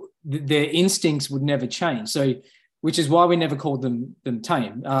 their instincts would never change. So, which is why we never called them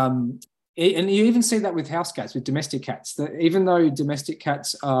tame. And you even see that with house cats, with domestic cats. That even though domestic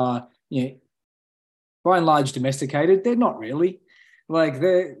cats are, by and large domesticated, they're not really. Like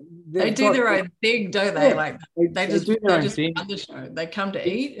they do their own thing, don't they? Yeah, like they just run the show. They come to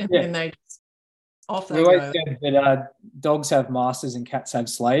eat, and then they just off they go. We always said that dogs have masters and cats have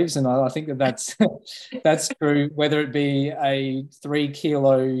slaves, and I think that's that's true, whether it be a 3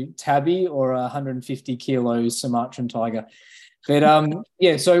 kilo tabby or a 150 kilo Sumatran tiger. But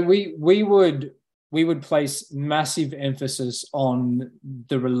so we would place massive emphasis on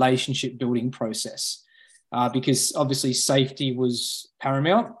the relationship building process, because obviously safety was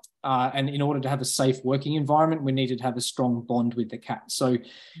paramount. And in order to have a safe working environment, we needed to have a strong bond with the cat. So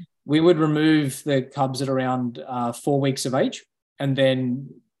we would remove the cubs at around 4 weeks of age, and then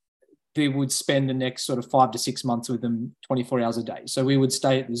we would spend the next sort of 5 to 6 months with them 24 hours a day. So we would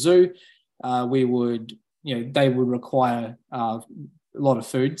stay at the zoo. We would, they would require a lot of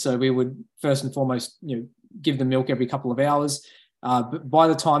food. So we would first and foremost, give them milk every couple of hours. But by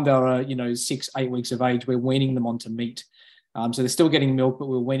the time they were, 6-8 weeks of age, we're weaning them onto meat. So they're still getting milk, but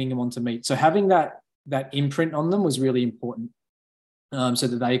we're weaning them onto meat. So having that imprint on them was really important, so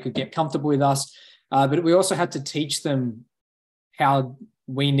that they could get comfortable with us. But we also had to teach them how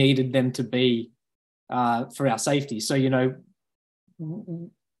we needed them to be for our safety. So,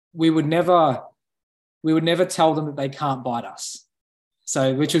 we would never tell them that they can't bite us.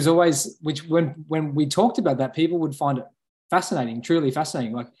 So, which when we talked about that, people would find it fascinating, truly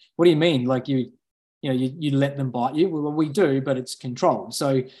fascinating. Like, what do you mean? Like you let them bite you? Well, we do, but it's controlled.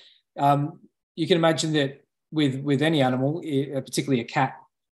 So you can imagine that with any animal, particularly a cat,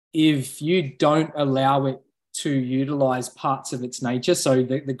 if you don't allow it to utilize parts of its nature, so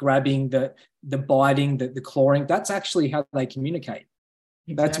the grabbing, the biting, the clawing, that's actually how they communicate.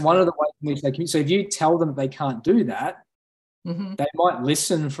 Exactly. That's one of the ways in which they communicate. So if you tell them they can't do that, they might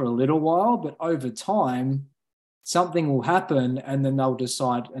listen for a little while, but over time, something will happen, and then they'll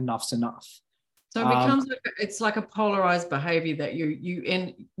decide enough's enough. So it becomes it's like a polarized behavior that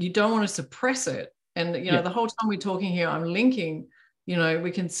you don't want to suppress it. And the whole time we're talking here, I'm linking,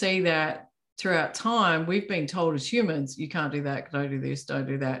 we can see that throughout time, we've been told as humans, you can't do that, don't do this, don't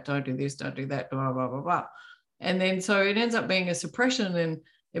do that, don't do this, don't do that, blah, blah, blah, blah. And then so it ends up being a suppression, and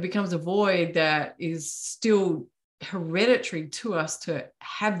it becomes a void that is still hereditary to us to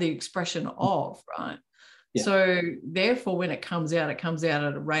have the expression of, right? Yeah. So therefore, when it comes out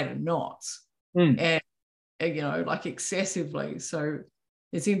at a rate of knots, and like excessively. So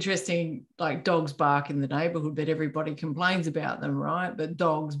it's interesting, like dogs bark in the neighborhood, but everybody complains about them, right? But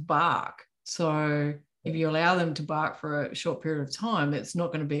dogs bark. So if you allow them to bark for a short period of time, it's not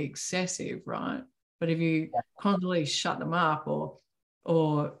going to be excessive, right? But if you constantly shut them up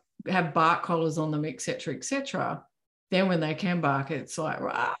or have bark collars on them, et cetera, then when they can bark, it's like,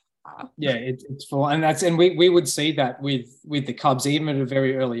 rah. Yeah, it's full. And we would see that with the cubs, even at a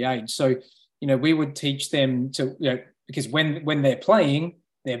very early age. So, we would teach them to, because when they're playing,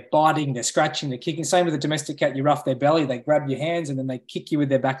 they're biting, they're scratching, they're kicking. Same with a domestic cat, you rough their belly, they grab your hands and then they kick you with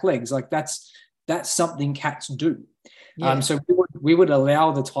their back legs. Like that's something cats do. Yeah. So we would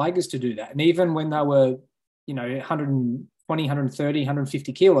allow the tigers to do that. And even when they were, 120, 130,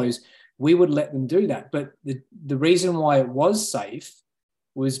 150 kilos, we would let them do that. But the reason why it was safe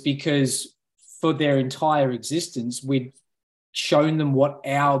was because for their entire existence, we'd shown them what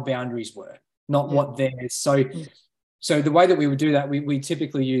our boundaries were, not what theirs. So the way that we would do that, we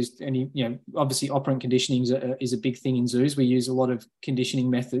typically used obviously operant conditioning is a big thing in zoos. We use a lot of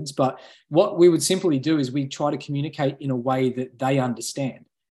conditioning methods, but what we would simply do is we try to communicate in a way that they understand.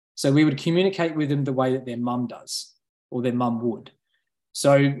 So we would communicate with them the way that their mum does or their mum would.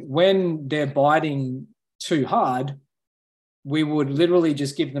 So when they're biting too hard, we would literally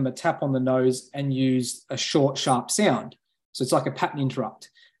just give them a tap on the nose and use a short, sharp sound. So it's like a pattern interrupt.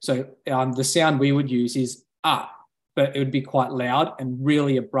 So the sound we would use is ah, but it would be quite loud and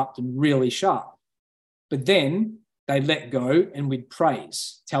really abrupt and really sharp. But then they'd let go and we'd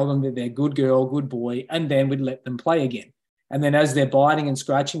praise, tell them that they're good girl, good boy, and then we'd let them play again. And then as they're biting and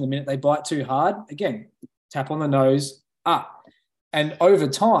scratching, the minute they bite too hard, again, tap on the nose, ah. And over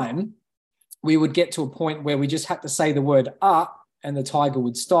time, we would get to a point where we just had to say the word ah, and the tiger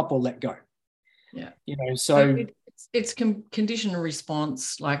would stop or let go. Yeah. So it's conditional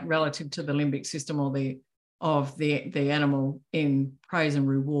response, like relative to the limbic system or of the animal in praise and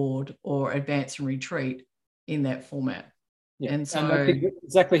reward or advance and retreat in that format. Yeah. And so that's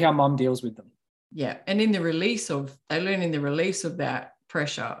exactly how mum deals with them. Yeah. And they learn in the release of that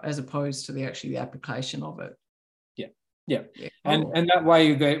pressure as opposed to the application of it. Yeah. And that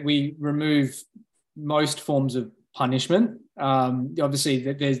way that we remove most forms of punishment.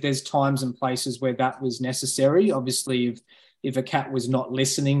 Obviously there's times and places where that was necessary. Obviously if a cat was not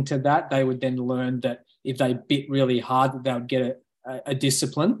listening to that, they would then learn that if they bit really hard, that they would get a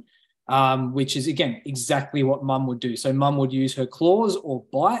discipline, which is, again, exactly what mum would do. So mum would use her claws or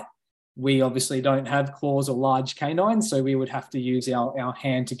bite. We obviously don't have claws or large canines, so we would have to use our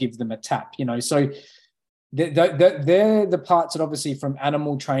hand to give them a tap, So they're the parts that obviously from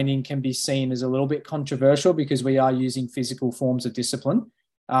animal training can be seen as a little bit controversial because we are using physical forms of discipline.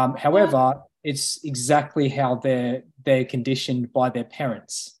 However, it's exactly how they're conditioned by their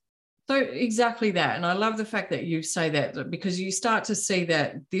parents. So exactly that. And I love the fact that you say that, because you start to see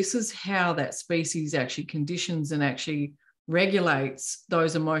that this is how that species actually conditions and actually regulates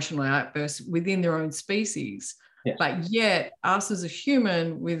those emotional outbursts within their own species. Yeah. But yet us as a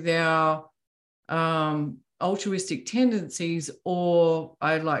human with our altruistic tendencies, or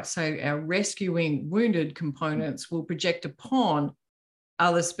I'd like to say our rescuing wounded components, will project upon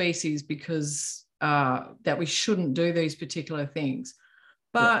other species because that we shouldn't do these particular things.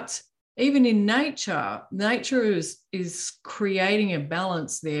 But even in nature is creating a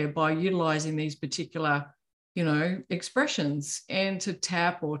balance there by utilizing these particular, expressions, and to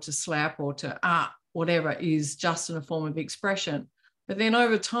tap or to slap or to whatever is just in a form of expression. But then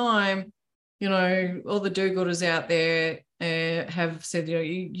over time, all the do-gooders out there have said,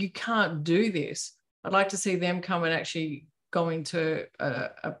 you can't do this. I'd like to see them come and actually go into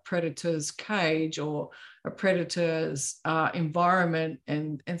a predator's cage or a predator's environment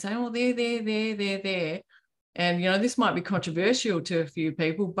and say, oh, they're there. And, this might be controversial to a few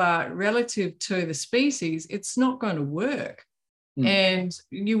people, but relative to the species, it's not going to work. And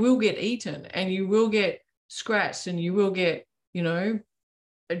you will get eaten and you will get scratched and you will get,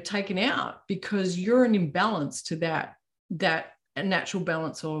 taken out because you're an imbalance to that natural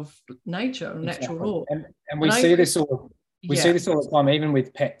balance of nature, natural law. And we see this all the time, even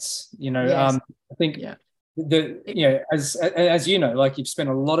with pets. Yes. I think as like you've spent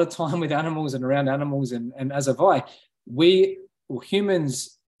a lot of time with animals and around animals, and as have I,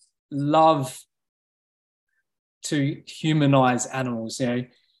 humans love to humanize animals. You know,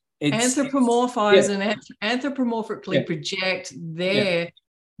 anthropomorphize and anthropomorphically yeah, project yeah,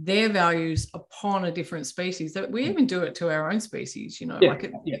 their values upon a different species. That we even do it to our own species, you know, yeah,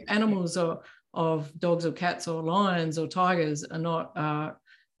 like yeah. animals of dogs or cats or lions or tigers are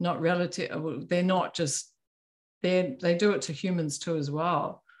not relative. They're not just they do it to humans too as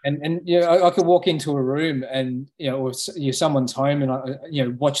well. And you know, I could walk into a room and or someone's home, and I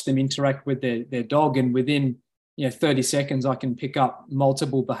watch them interact with their dog, and within 30 seconds I can pick up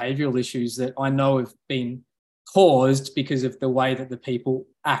multiple behavioral issues that I know have been caused because of the way that the people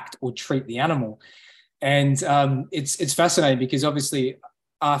act or treat the animal. And it's fascinating because obviously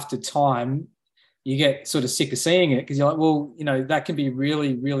after time you get sort of sick of seeing it, because you're like, well, that can be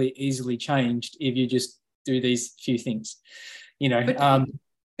really, really easily changed if you just do these few things,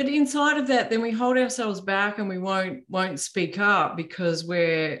 But inside of that, then we hold ourselves back and we won't speak up because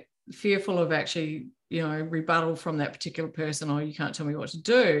we're fearful of actually, rebuttal from that particular person, or you can't tell me what to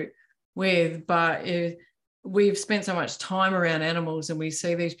do with. But if we've spent so much time around animals and we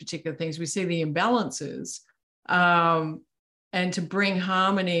see these particular things, we see the imbalances, and to bring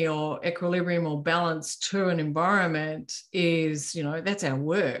harmony or equilibrium or balance to an environment is, that's our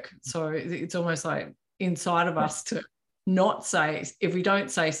work. So it's almost like inside of us to not say, if we don't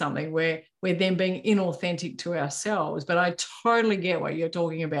say something, we're then being inauthentic to ourselves. But I totally get what you're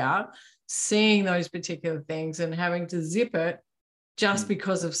talking about, seeing those particular things and having to zip it just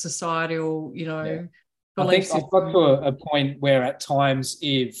because of societal, I beliefs. think I've got to a point where at times,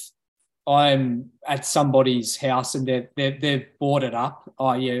 if I'm at somebody's house and they've bought it up,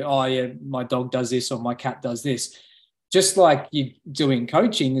 oh yeah, my dog does this or my cat does this, just like you doing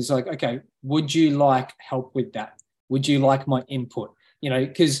coaching, is like, okay, would you like help with that? Would you like my input?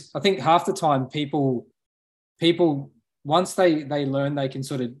 Because I think half the time people once they learn they can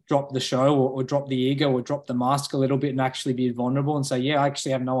sort of drop the show or drop the ego or drop the mask a little bit and actually be vulnerable and say, yeah, I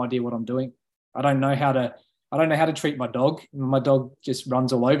actually have no idea what I'm doing. I don't know how to treat my dog. My dog just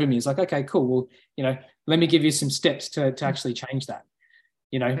runs all over me. It's like, okay, cool. Well, let me give you some steps to actually change that.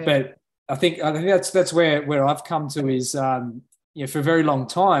 Okay. But I think that's where I've come to is, for a very long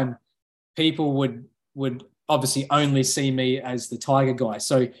time, people would obviously only see me as the tiger guy.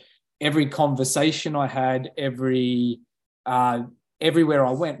 So every conversation I had, everywhere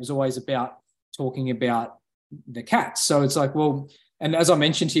I went was always about talking about the cats. So it's like, well, and as I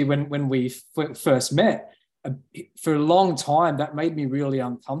mentioned to you when we first met, for a long time that made me really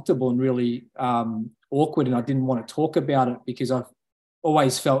uncomfortable and really awkward, and I didn't want to talk about it because I've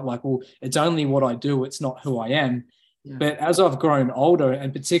always felt like, well, it's only what I do, it's not who I am. Yeah. But as I've grown older,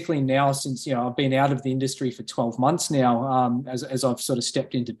 and particularly now since I've been out of the industry for 12 months now, as I've sort of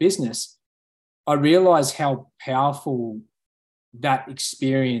stepped into business, I realized how powerful that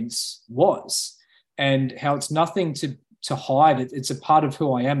experience was, and how it's nothing to hide. It's a part of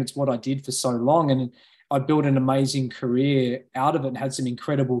who I am. It's what I did for so long, and I built an amazing career out of it and had some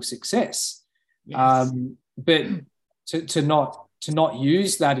incredible success. Yes. But to not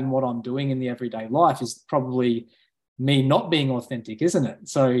use that in what I'm doing in the everyday life is probably me not being authentic, isn't it?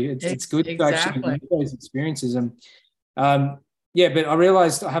 So it's good to actually use those experiences. And but I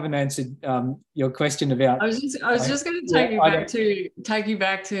realized I haven't answered your question about. I was just going to take you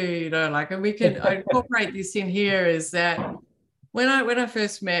back to like, and we can incorporate this in here, is that when I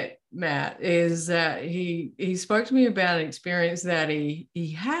first met Matt, is that he spoke to me about an experience that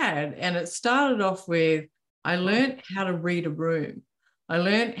he had, and it started off with, I learned how to read a room. I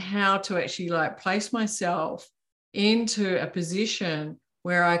learned how to actually place myself into a position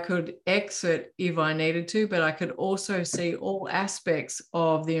where I could exit if I needed to, but I could also see all aspects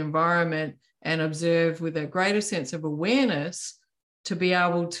of the environment and observe with a greater sense of awareness to be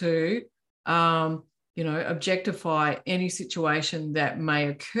able to, objectify any situation that may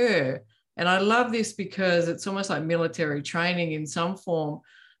occur. And I love this because it's almost like military training in some form,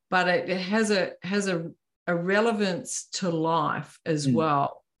 but it has a relevance to life as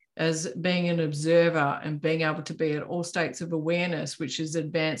well, as being an observer and being able to be at all states of awareness, which is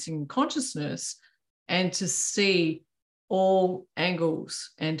advancing consciousness, and to see all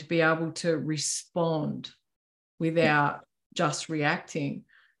angles and to be able to respond without just reacting.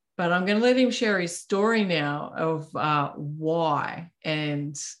 But I'm going to let him share his story now of why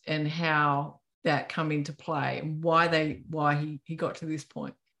and how that come into play, and why he got to this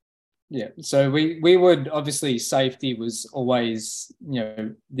point. Yeah, so we would obviously, safety was always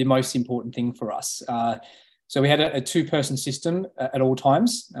the most important thing for us. So we had a two-person system at all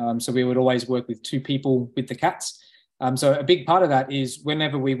times. So we would always work with two people with the cats. So a big part of that is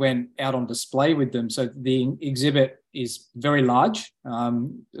whenever we went out on display with them. So the exhibit is very large,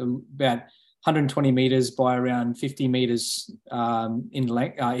 about 120 meters by around 50 meters in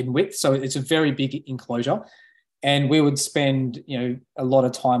length, in width. So it's a very big enclosure. And we would spend, a lot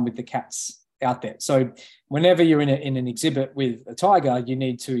of time with the cats out there. So whenever you're in an exhibit with a tiger, you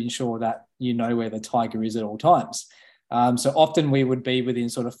need to ensure that you know where the tiger is at all times. So often we would be within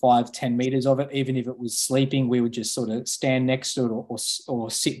sort of 5-10 meters of it. Even if it was sleeping, we would just sort of stand next to it or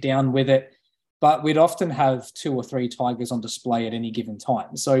sit down with it. But we'd often have 2 or 3 tigers on display at any given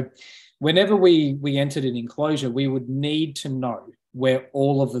time. So whenever we entered an enclosure, we would need to know where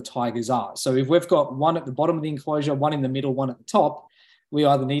all of the tigers are. So if we've got one at the bottom of the enclosure, one in the middle, one at the top, we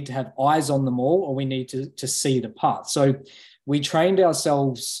either need to have eyes on them all or we need to see the path. So we trained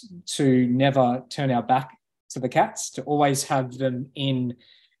ourselves to never turn our back to the cats, to always have them in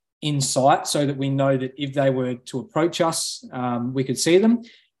sight so that we know that if they were to approach us, we could see them.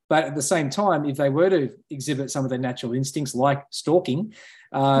 But at the same time, if they were to exhibit some of their natural instincts like stalking,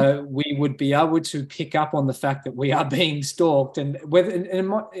 we would be able to pick up on the fact that we are being stalked. And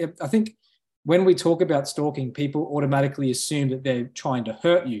I think when we talk about stalking, people automatically assume that they're trying to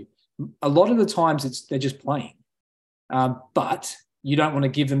hurt you. A lot of the times they're just playing, but you don't want to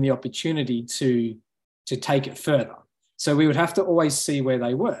give them the opportunity to take it further. So we would have to always see where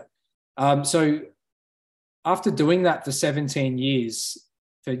they were. So after doing that for 17 years,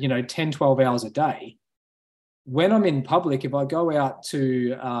 for 10, 12 hours a day, when I'm in public, if I go out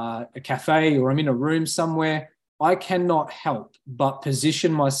to a cafe or I'm in a room somewhere, I cannot help but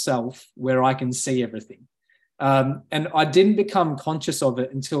position myself where I can see everything. And I didn't become conscious of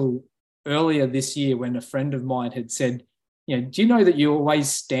it until earlier this year when a friend of mine had said, do you know that you always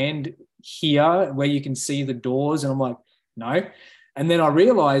stand here where you can see the doors? And I'm like, no. And then I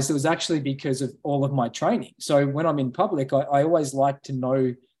realized it was actually because of all of my training. So when I'm in public, I always like to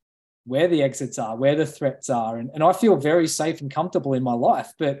know where the exits are, where the threats are. And I feel very safe and comfortable in my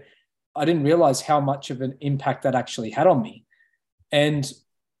life, but I didn't realize how much of an impact that actually had on me. And,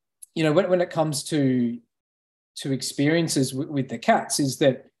 when it comes to experiences with the cats, is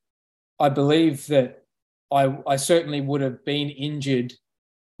that I believe that I certainly would have been injured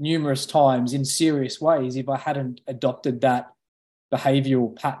numerous times in serious ways if I hadn't adopted that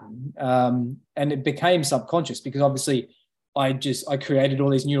behavioral pattern. And it became subconscious because obviously I created all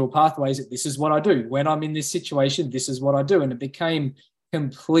these neural pathways that this is what I do. When I'm in this situation, this is what I do. And it became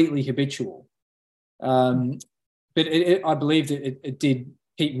completely habitual. But I believe that it did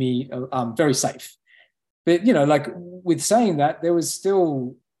keep me very safe. But, like with saying that, there was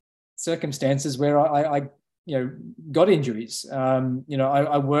still circumstances where I got injuries.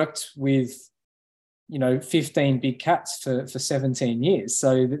 I worked with, 15 big cats for 17 years.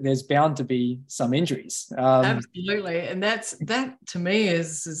 So there's bound to be some injuries. Absolutely. And that to me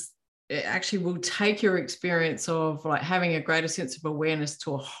is it actually will take your experience of like having a greater sense of awareness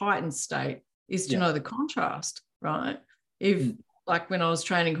to a heightened state is to know the contrast, right? If like when I was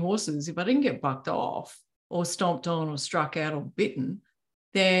training horses, if I didn't get bucked off or stomped on or struck out or bitten,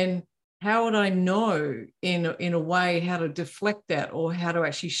 then how would I know in a way how to deflect that or how to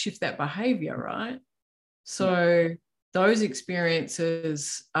actually shift that behavior, right? So those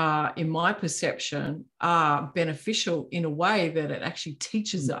experiences, in my perception, are beneficial in a way that it actually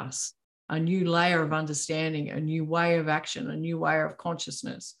teaches us a new layer of understanding, a new way of action, a new way of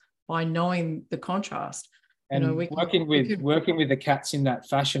consciousness by knowing the contrast. And working with the cats in that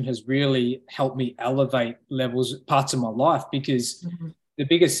fashion has really helped me elevate parts of my life, because the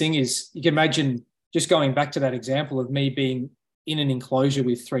biggest thing is, you can imagine, just going back to that example of me being in an enclosure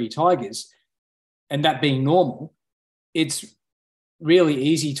with 3 tigers and that being normal, it's really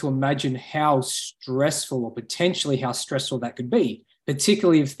easy to imagine how stressful or potentially how stressful that could be,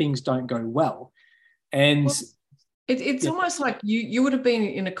 particularly if things don't go well. And it's almost like you would have been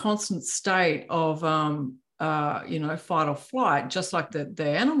in a constant state of, fight or flight, just like the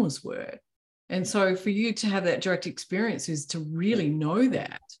animals were. And so for you to have that direct experience is to really know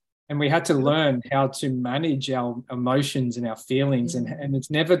that. And we had to learn how to manage our emotions and our feelings. And it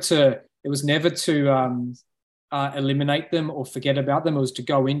was never to eliminate them or forget about them. It was to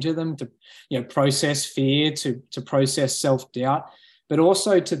go into them, to process fear, to process self-doubt, but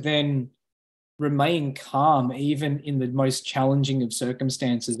also to then remain calm even in the most challenging of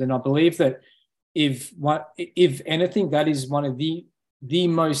circumstances. And I believe that if anything, that is one of the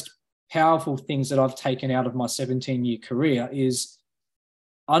most powerful things that I've taken out of my 17-year career is,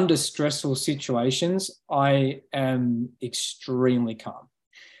 under stressful situations, I am extremely calm.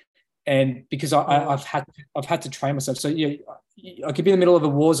 And because I've had to train myself. So I could be in the middle of a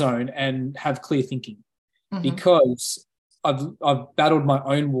war zone and have clear thinking, because I've battled my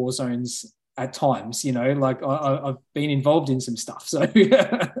own war zones at times, like I've been involved in some stuff. So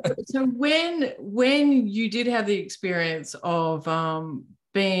So when you did have the experience of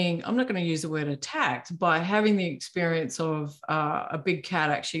being, I'm not going to use the word attacked, by having the experience of a big cat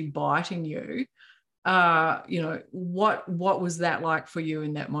actually biting you, what was that like for you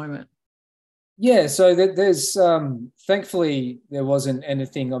in that moment? Yeah, so there's thankfully there wasn't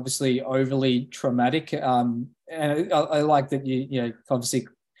anything obviously overly traumatic, and I like that you obviously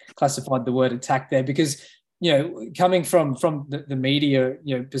classified the word attack there, because coming from the media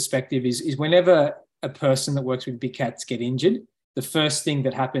perspective is whenever a person that works with big cats get injured, the first thing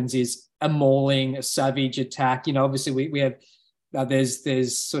that happens is a mauling, a savage attack. Obviously we have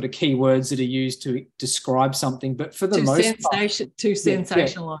there's sort of key words that are used to describe something, but for the most part,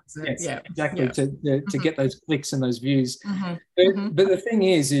 sensationalize it. Yes, Yeah, exactly. Yeah. To get those clicks and those views. Mm-hmm. But the thing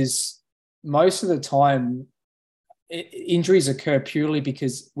is most of the time injuries occur purely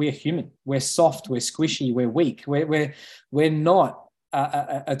because we're human. We're soft. We're squishy. We're weak. We're not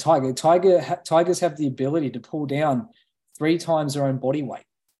a tiger. Tigers have the ability to pull down 3 times their own body weight.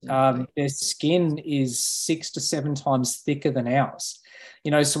 Their skin is 6 to 7 times thicker than ours.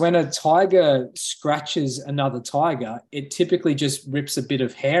 So when a tiger scratches another tiger, it typically just rips a bit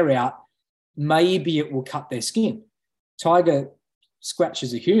of hair out. Maybe it will cut their skin. Tiger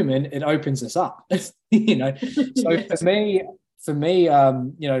scratches a human, it opens us up. So yes. for me,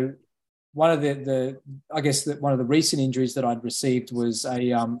 one of one of the recent injuries that I'd received was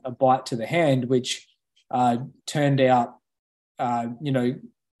a bite to the hand, which turned out,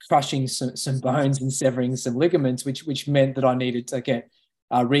 crushing some bones and severing some ligaments, which meant that I needed to get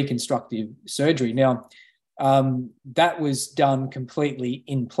reconstructive surgery. Now, that was done completely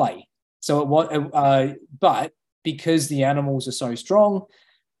in play. So it was, but because the animals are so strong,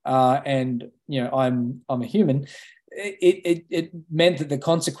 and I'm a human, it meant that the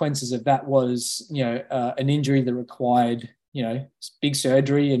consequences of that was an injury that required big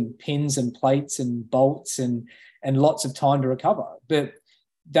surgery and pins and plates and bolts and lots of time to recover. But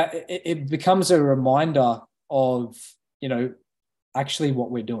that it becomes a reminder of actually what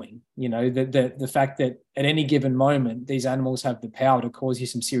we're doing. The fact that at any given moment these animals have the power to cause you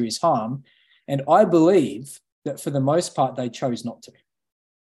some serious harm, and I believe that for the most part they chose not to.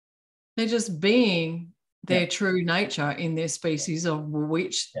 They're just being their true nature in their species, of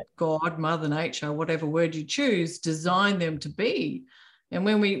which God, Mother Nature, whatever word you choose, designed them to be. And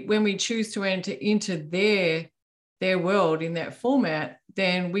when we choose to enter into their world in that format,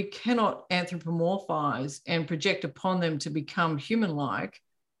 then we cannot anthropomorphize and project upon them to become human-like.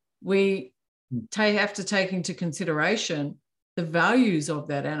 We have to take into consideration the values of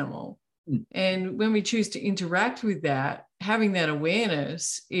that animal. And when we choose to interact with that, having that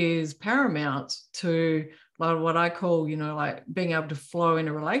awareness is paramount to what I call, like being able to flow in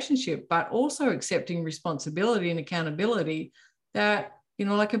a relationship, but also accepting responsibility and accountability that,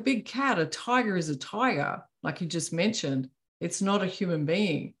 like a big cat, a tiger is a tiger, like you just mentioned. It's not a human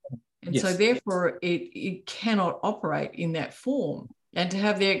being. And so therefore it cannot operate in that form. And to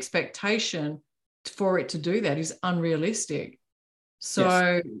have the expectation for it to do that is unrealistic.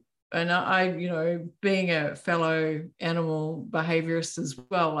 So and I, being a fellow animal behaviorist as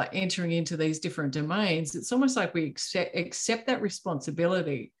well, like entering into these different domains, it's almost like we accept that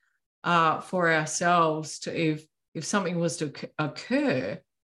responsibility for ourselves to, if something was to occur,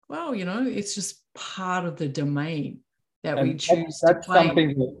 well, it's just part of the domain that we choose to play. That's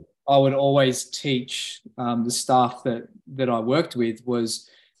something that I would always teach the staff that I worked with was,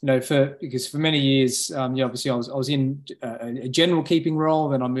 because for many years, obviously I was in a general keeping role,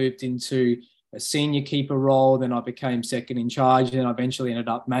 then I moved into a senior keeper role, then I became second in charge, and then I eventually ended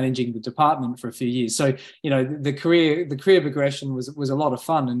up managing the department for a few years. So, the career progression was a lot of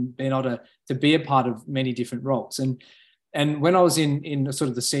fun, and being able to be a part of many different roles. And when I was in sort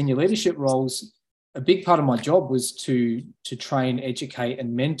of the senior leadership roles, a big part of my job was to train, educate,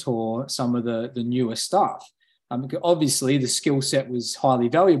 and mentor some of the newer staff. Obviously, the skill set was highly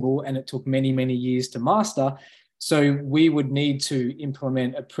valuable and it took many, many years to master. So we would need to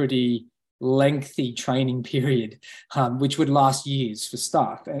implement a pretty lengthy training period, which would last years for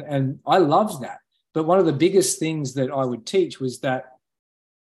staff. And I loved that. But one of the biggest things that I would teach was that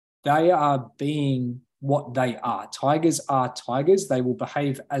they are being what they are. Tigers are tigers. They will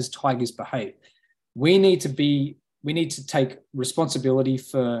behave as tigers behave. We need to take responsibility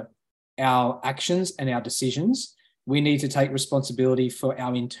for our actions and our decisions. We need to take responsibility for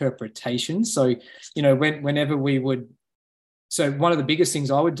our interpretations. So, whenever we would, so one of the biggest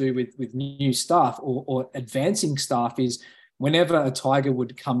things I would do with new staff or advancing staff is whenever a tiger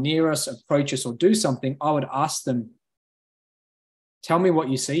would come near us, approach us, or do something, I would ask them, tell me what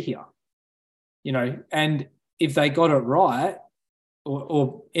you see here. and if they got it right,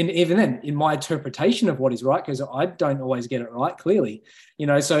 and even then, in my interpretation of what is right, because I don't always get it right, clearly,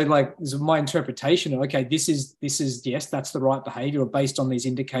 so like my interpretation of, okay, this is yes, that's the right behavior, or based on these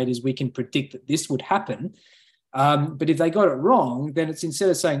indicators, we can predict that this would happen. But if they got it wrong, then it's, instead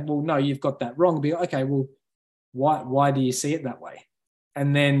of saying, well, no, you've got that wrong, be okay, well, why do you see it that way?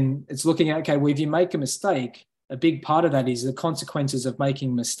 And then it's looking at, okay, well, if you make a mistake, a big part of that is the consequences of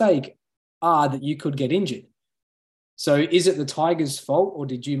making a mistake are that you could get injured. So is it the tiger's fault, or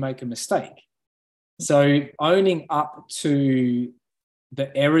did you make a mistake? So owning up to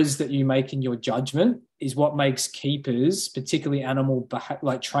the errors that you make in your judgment is what makes keepers, particularly animal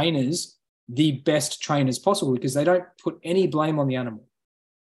like trainers, the best trainers possible, because they don't put any blame on the animal.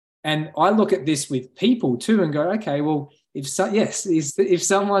 And I look at this with people too and go, okay, well, if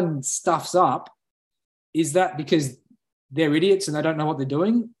someone stuffs up, is that because they're idiots and they don't know what they're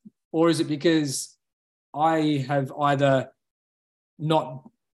doing? Or is it because I have either not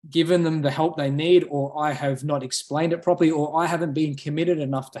given them the help they need, or I have not explained it properly, or I haven't been committed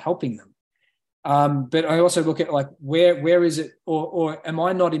enough to helping them? But I also look at, like, where is it, or am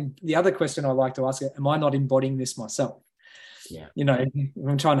I not in? The other question I like to ask is, am I not embodying this myself? Yeah. If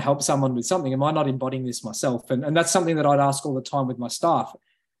I'm trying to help someone with something, am I not embodying this myself? And that's something that I'd ask all the time with my staff,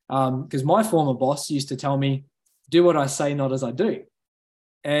 because my former boss used to tell me, do what I say, not as I do.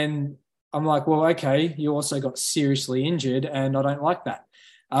 And I'm like, well, okay, you also got seriously injured, and I don't like that.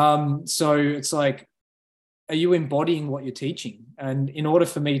 So it's like, are you embodying what you're teaching? And in order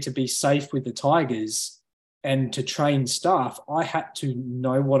for me to be safe with the tigers and to train staff, I had to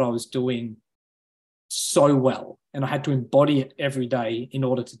know what I was doing so well, and I had to embody it every day in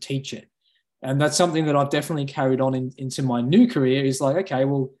order to teach it. And that's something that I've definitely carried on into my new career, is like, okay,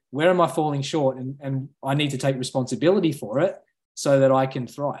 well, where am I falling short? And I need to take responsibility for it so that I can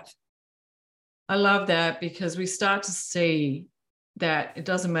thrive. I love that, because we start to see that it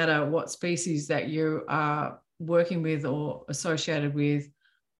doesn't matter what species that you are working with or associated with.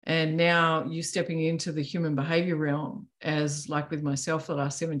 And now you're stepping into the human behavior realm, as like with myself, the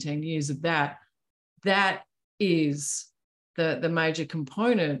last 17 years of that is the major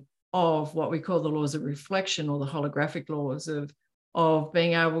component of what we call the laws of reflection, or the holographic laws of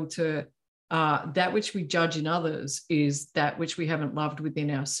being able to, that which we judge in others is that which we haven't loved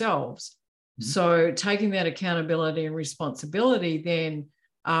within ourselves. Mm-hmm. So taking that accountability and responsibility then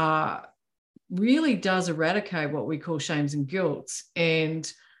really does eradicate what we call shames and guilts,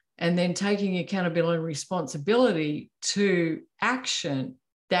 and then taking accountability and responsibility to action,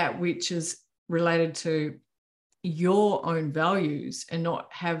 that which is related to your own values, and not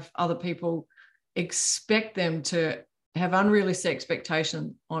have other people expect them to have unrealistic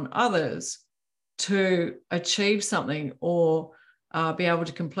expectation on others to achieve something, or be able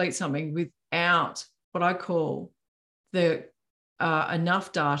to complete something without what I call the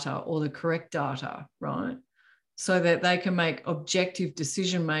enough data, or the correct data, right? So that they can make objective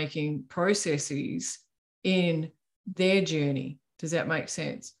decision-making processes in their journey. Does that make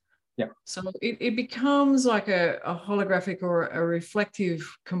sense? Yeah. So it becomes like a holographic or a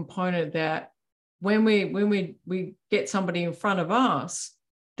reflective component, that when we get somebody in front of us,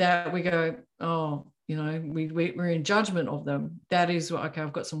 that we go, oh, we're in judgment of them. That is, okay,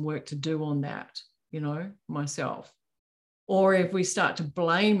 I've got some work to do on that, myself. Or if we start to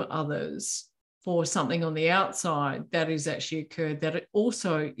blame others for something on the outside that is actually occurred, that it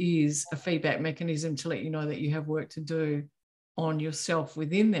also is a feedback mechanism to let you know that you have work to do on yourself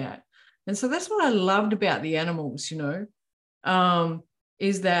within that. And so that's what I loved about the animals,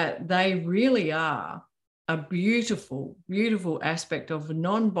 is that they really are a beautiful, beautiful aspect of a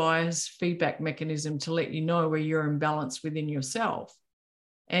non-biased feedback mechanism to let you know where you're imbalanced within yourself.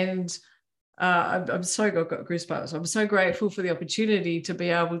 And I've got goosebumps. I'm so grateful for the opportunity to be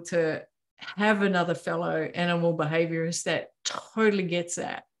able to have another fellow animal behaviorist that totally gets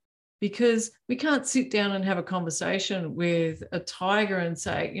that. Because we can't sit down and have a conversation with a tiger and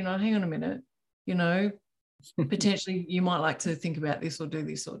say, hang on a minute, potentially you might like to think about this or do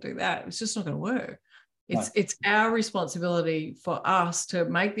that. It's just not going to work. It's our responsibility for us to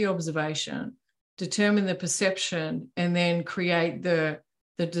make the observation, determine the perception, and then create the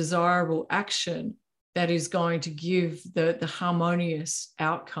desirable action that is going to give the harmonious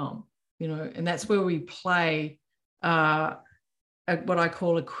outcome, and that's where we play what I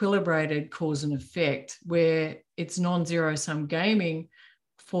call equilibrated cause and effect, where it's non-zero sum gaming.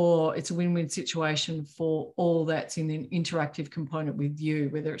 It's a win-win situation for all that's in an interactive component with you,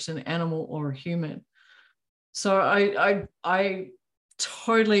 whether it's an animal or a human. So I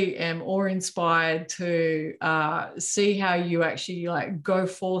totally am awe-inspired to see how you actually like go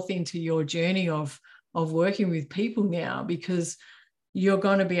forth into your journey of working with people now, because you're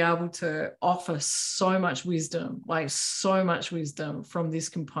going to be able to offer so much wisdom, like so much wisdom from this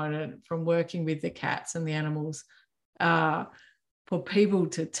component, from working with the cats and the animals, for people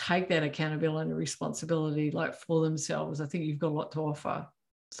to take that accountability and responsibility like for themselves. I think you've got a lot to offer.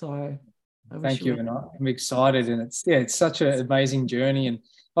 So thank you. And I'm excited, and it's such an amazing journey. And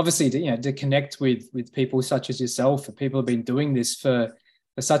obviously to connect with people such as yourself, and people have been doing this for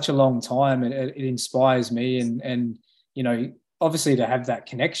such a long time. It inspires me, and obviously to have that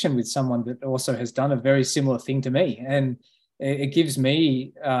connection with someone that also has done a very similar thing to me. And it gives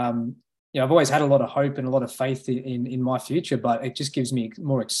me, I've always had a lot of hope and a lot of faith in my future, but it just gives me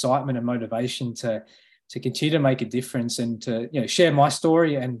more excitement and motivation to continue to make a difference, and to, share my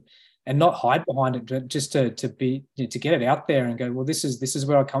story and not hide behind it, but just to get it out there and go, well, this is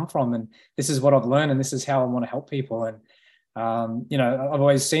where I come from, and this is what I've learned, and this is how I want to help people. And I've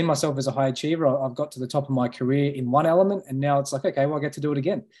always seen myself as a high achiever. I've got to the top of my career in one element, and now it's like, okay, well, I get to do it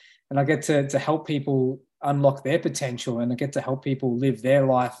again, and I get to help people unlock their potential, and I get to help people live their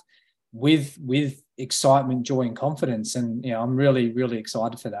life with excitement, joy, and confidence. And I'm really, really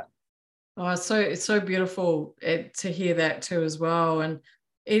excited for that. Oh, it's so beautiful to hear that too as well. And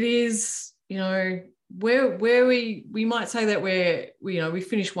it is, where we might say that we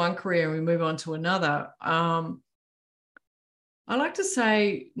finish one career and we move on to another. I like to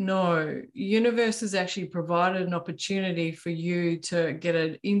say, no, the universe has actually provided an opportunity for you to get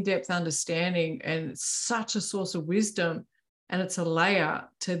an in-depth understanding, and it's such a source of wisdom, and it's a layer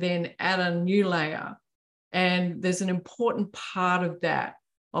to then add a new layer. And there's an important part of that,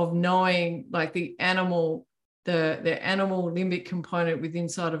 of knowing like the animal limbic component within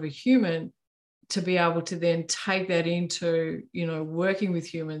inside of a human, to be able to then take that into, working with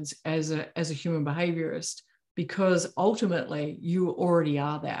humans as a human behaviorist. Because ultimately you already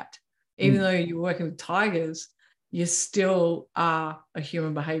are that. Even though you're working with tigers, you still are a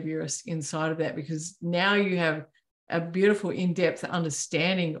human behaviorist inside of that, because now you have a beautiful in-depth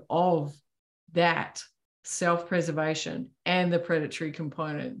understanding of that self-preservation and the predatory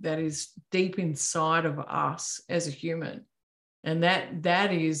component that is deep inside of us as a human. And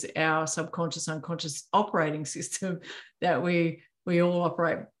that is our subconscious, unconscious operating system that we all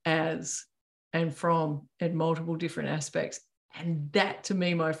operate as and from in multiple different aspects. And that, to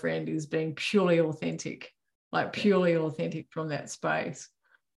me, my friend, is being purely authentic, like purely authentic from that space.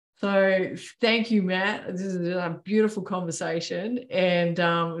 So thank you, Matt. This is a beautiful conversation, and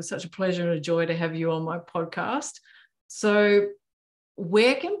it was such a pleasure and a joy to have you on my podcast. So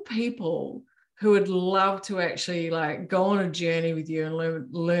where can people who would love to actually like go on a journey with you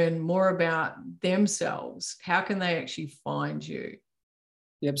and learn more about themselves, how can they actually find you?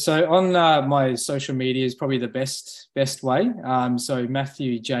 Yep. So on my social media is probably the best way. So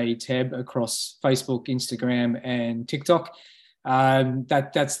Matthew J. Tebb across Facebook, Instagram, and TikTok.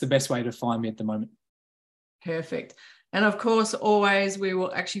 That's the best way to find me at the moment. Perfect. And of course, always we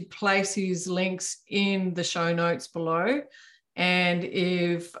will actually place his links in the show notes below. And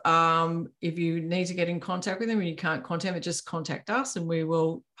if you need to get in contact with him and you can't contact him, just contact us and we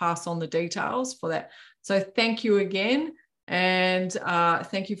will pass on the details for that. So thank you again. And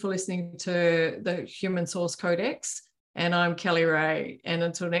thank you for listening to the Human Source Codex. And I'm Kelly Ray. And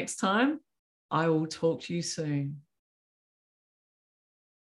until next time, I will talk to you soon.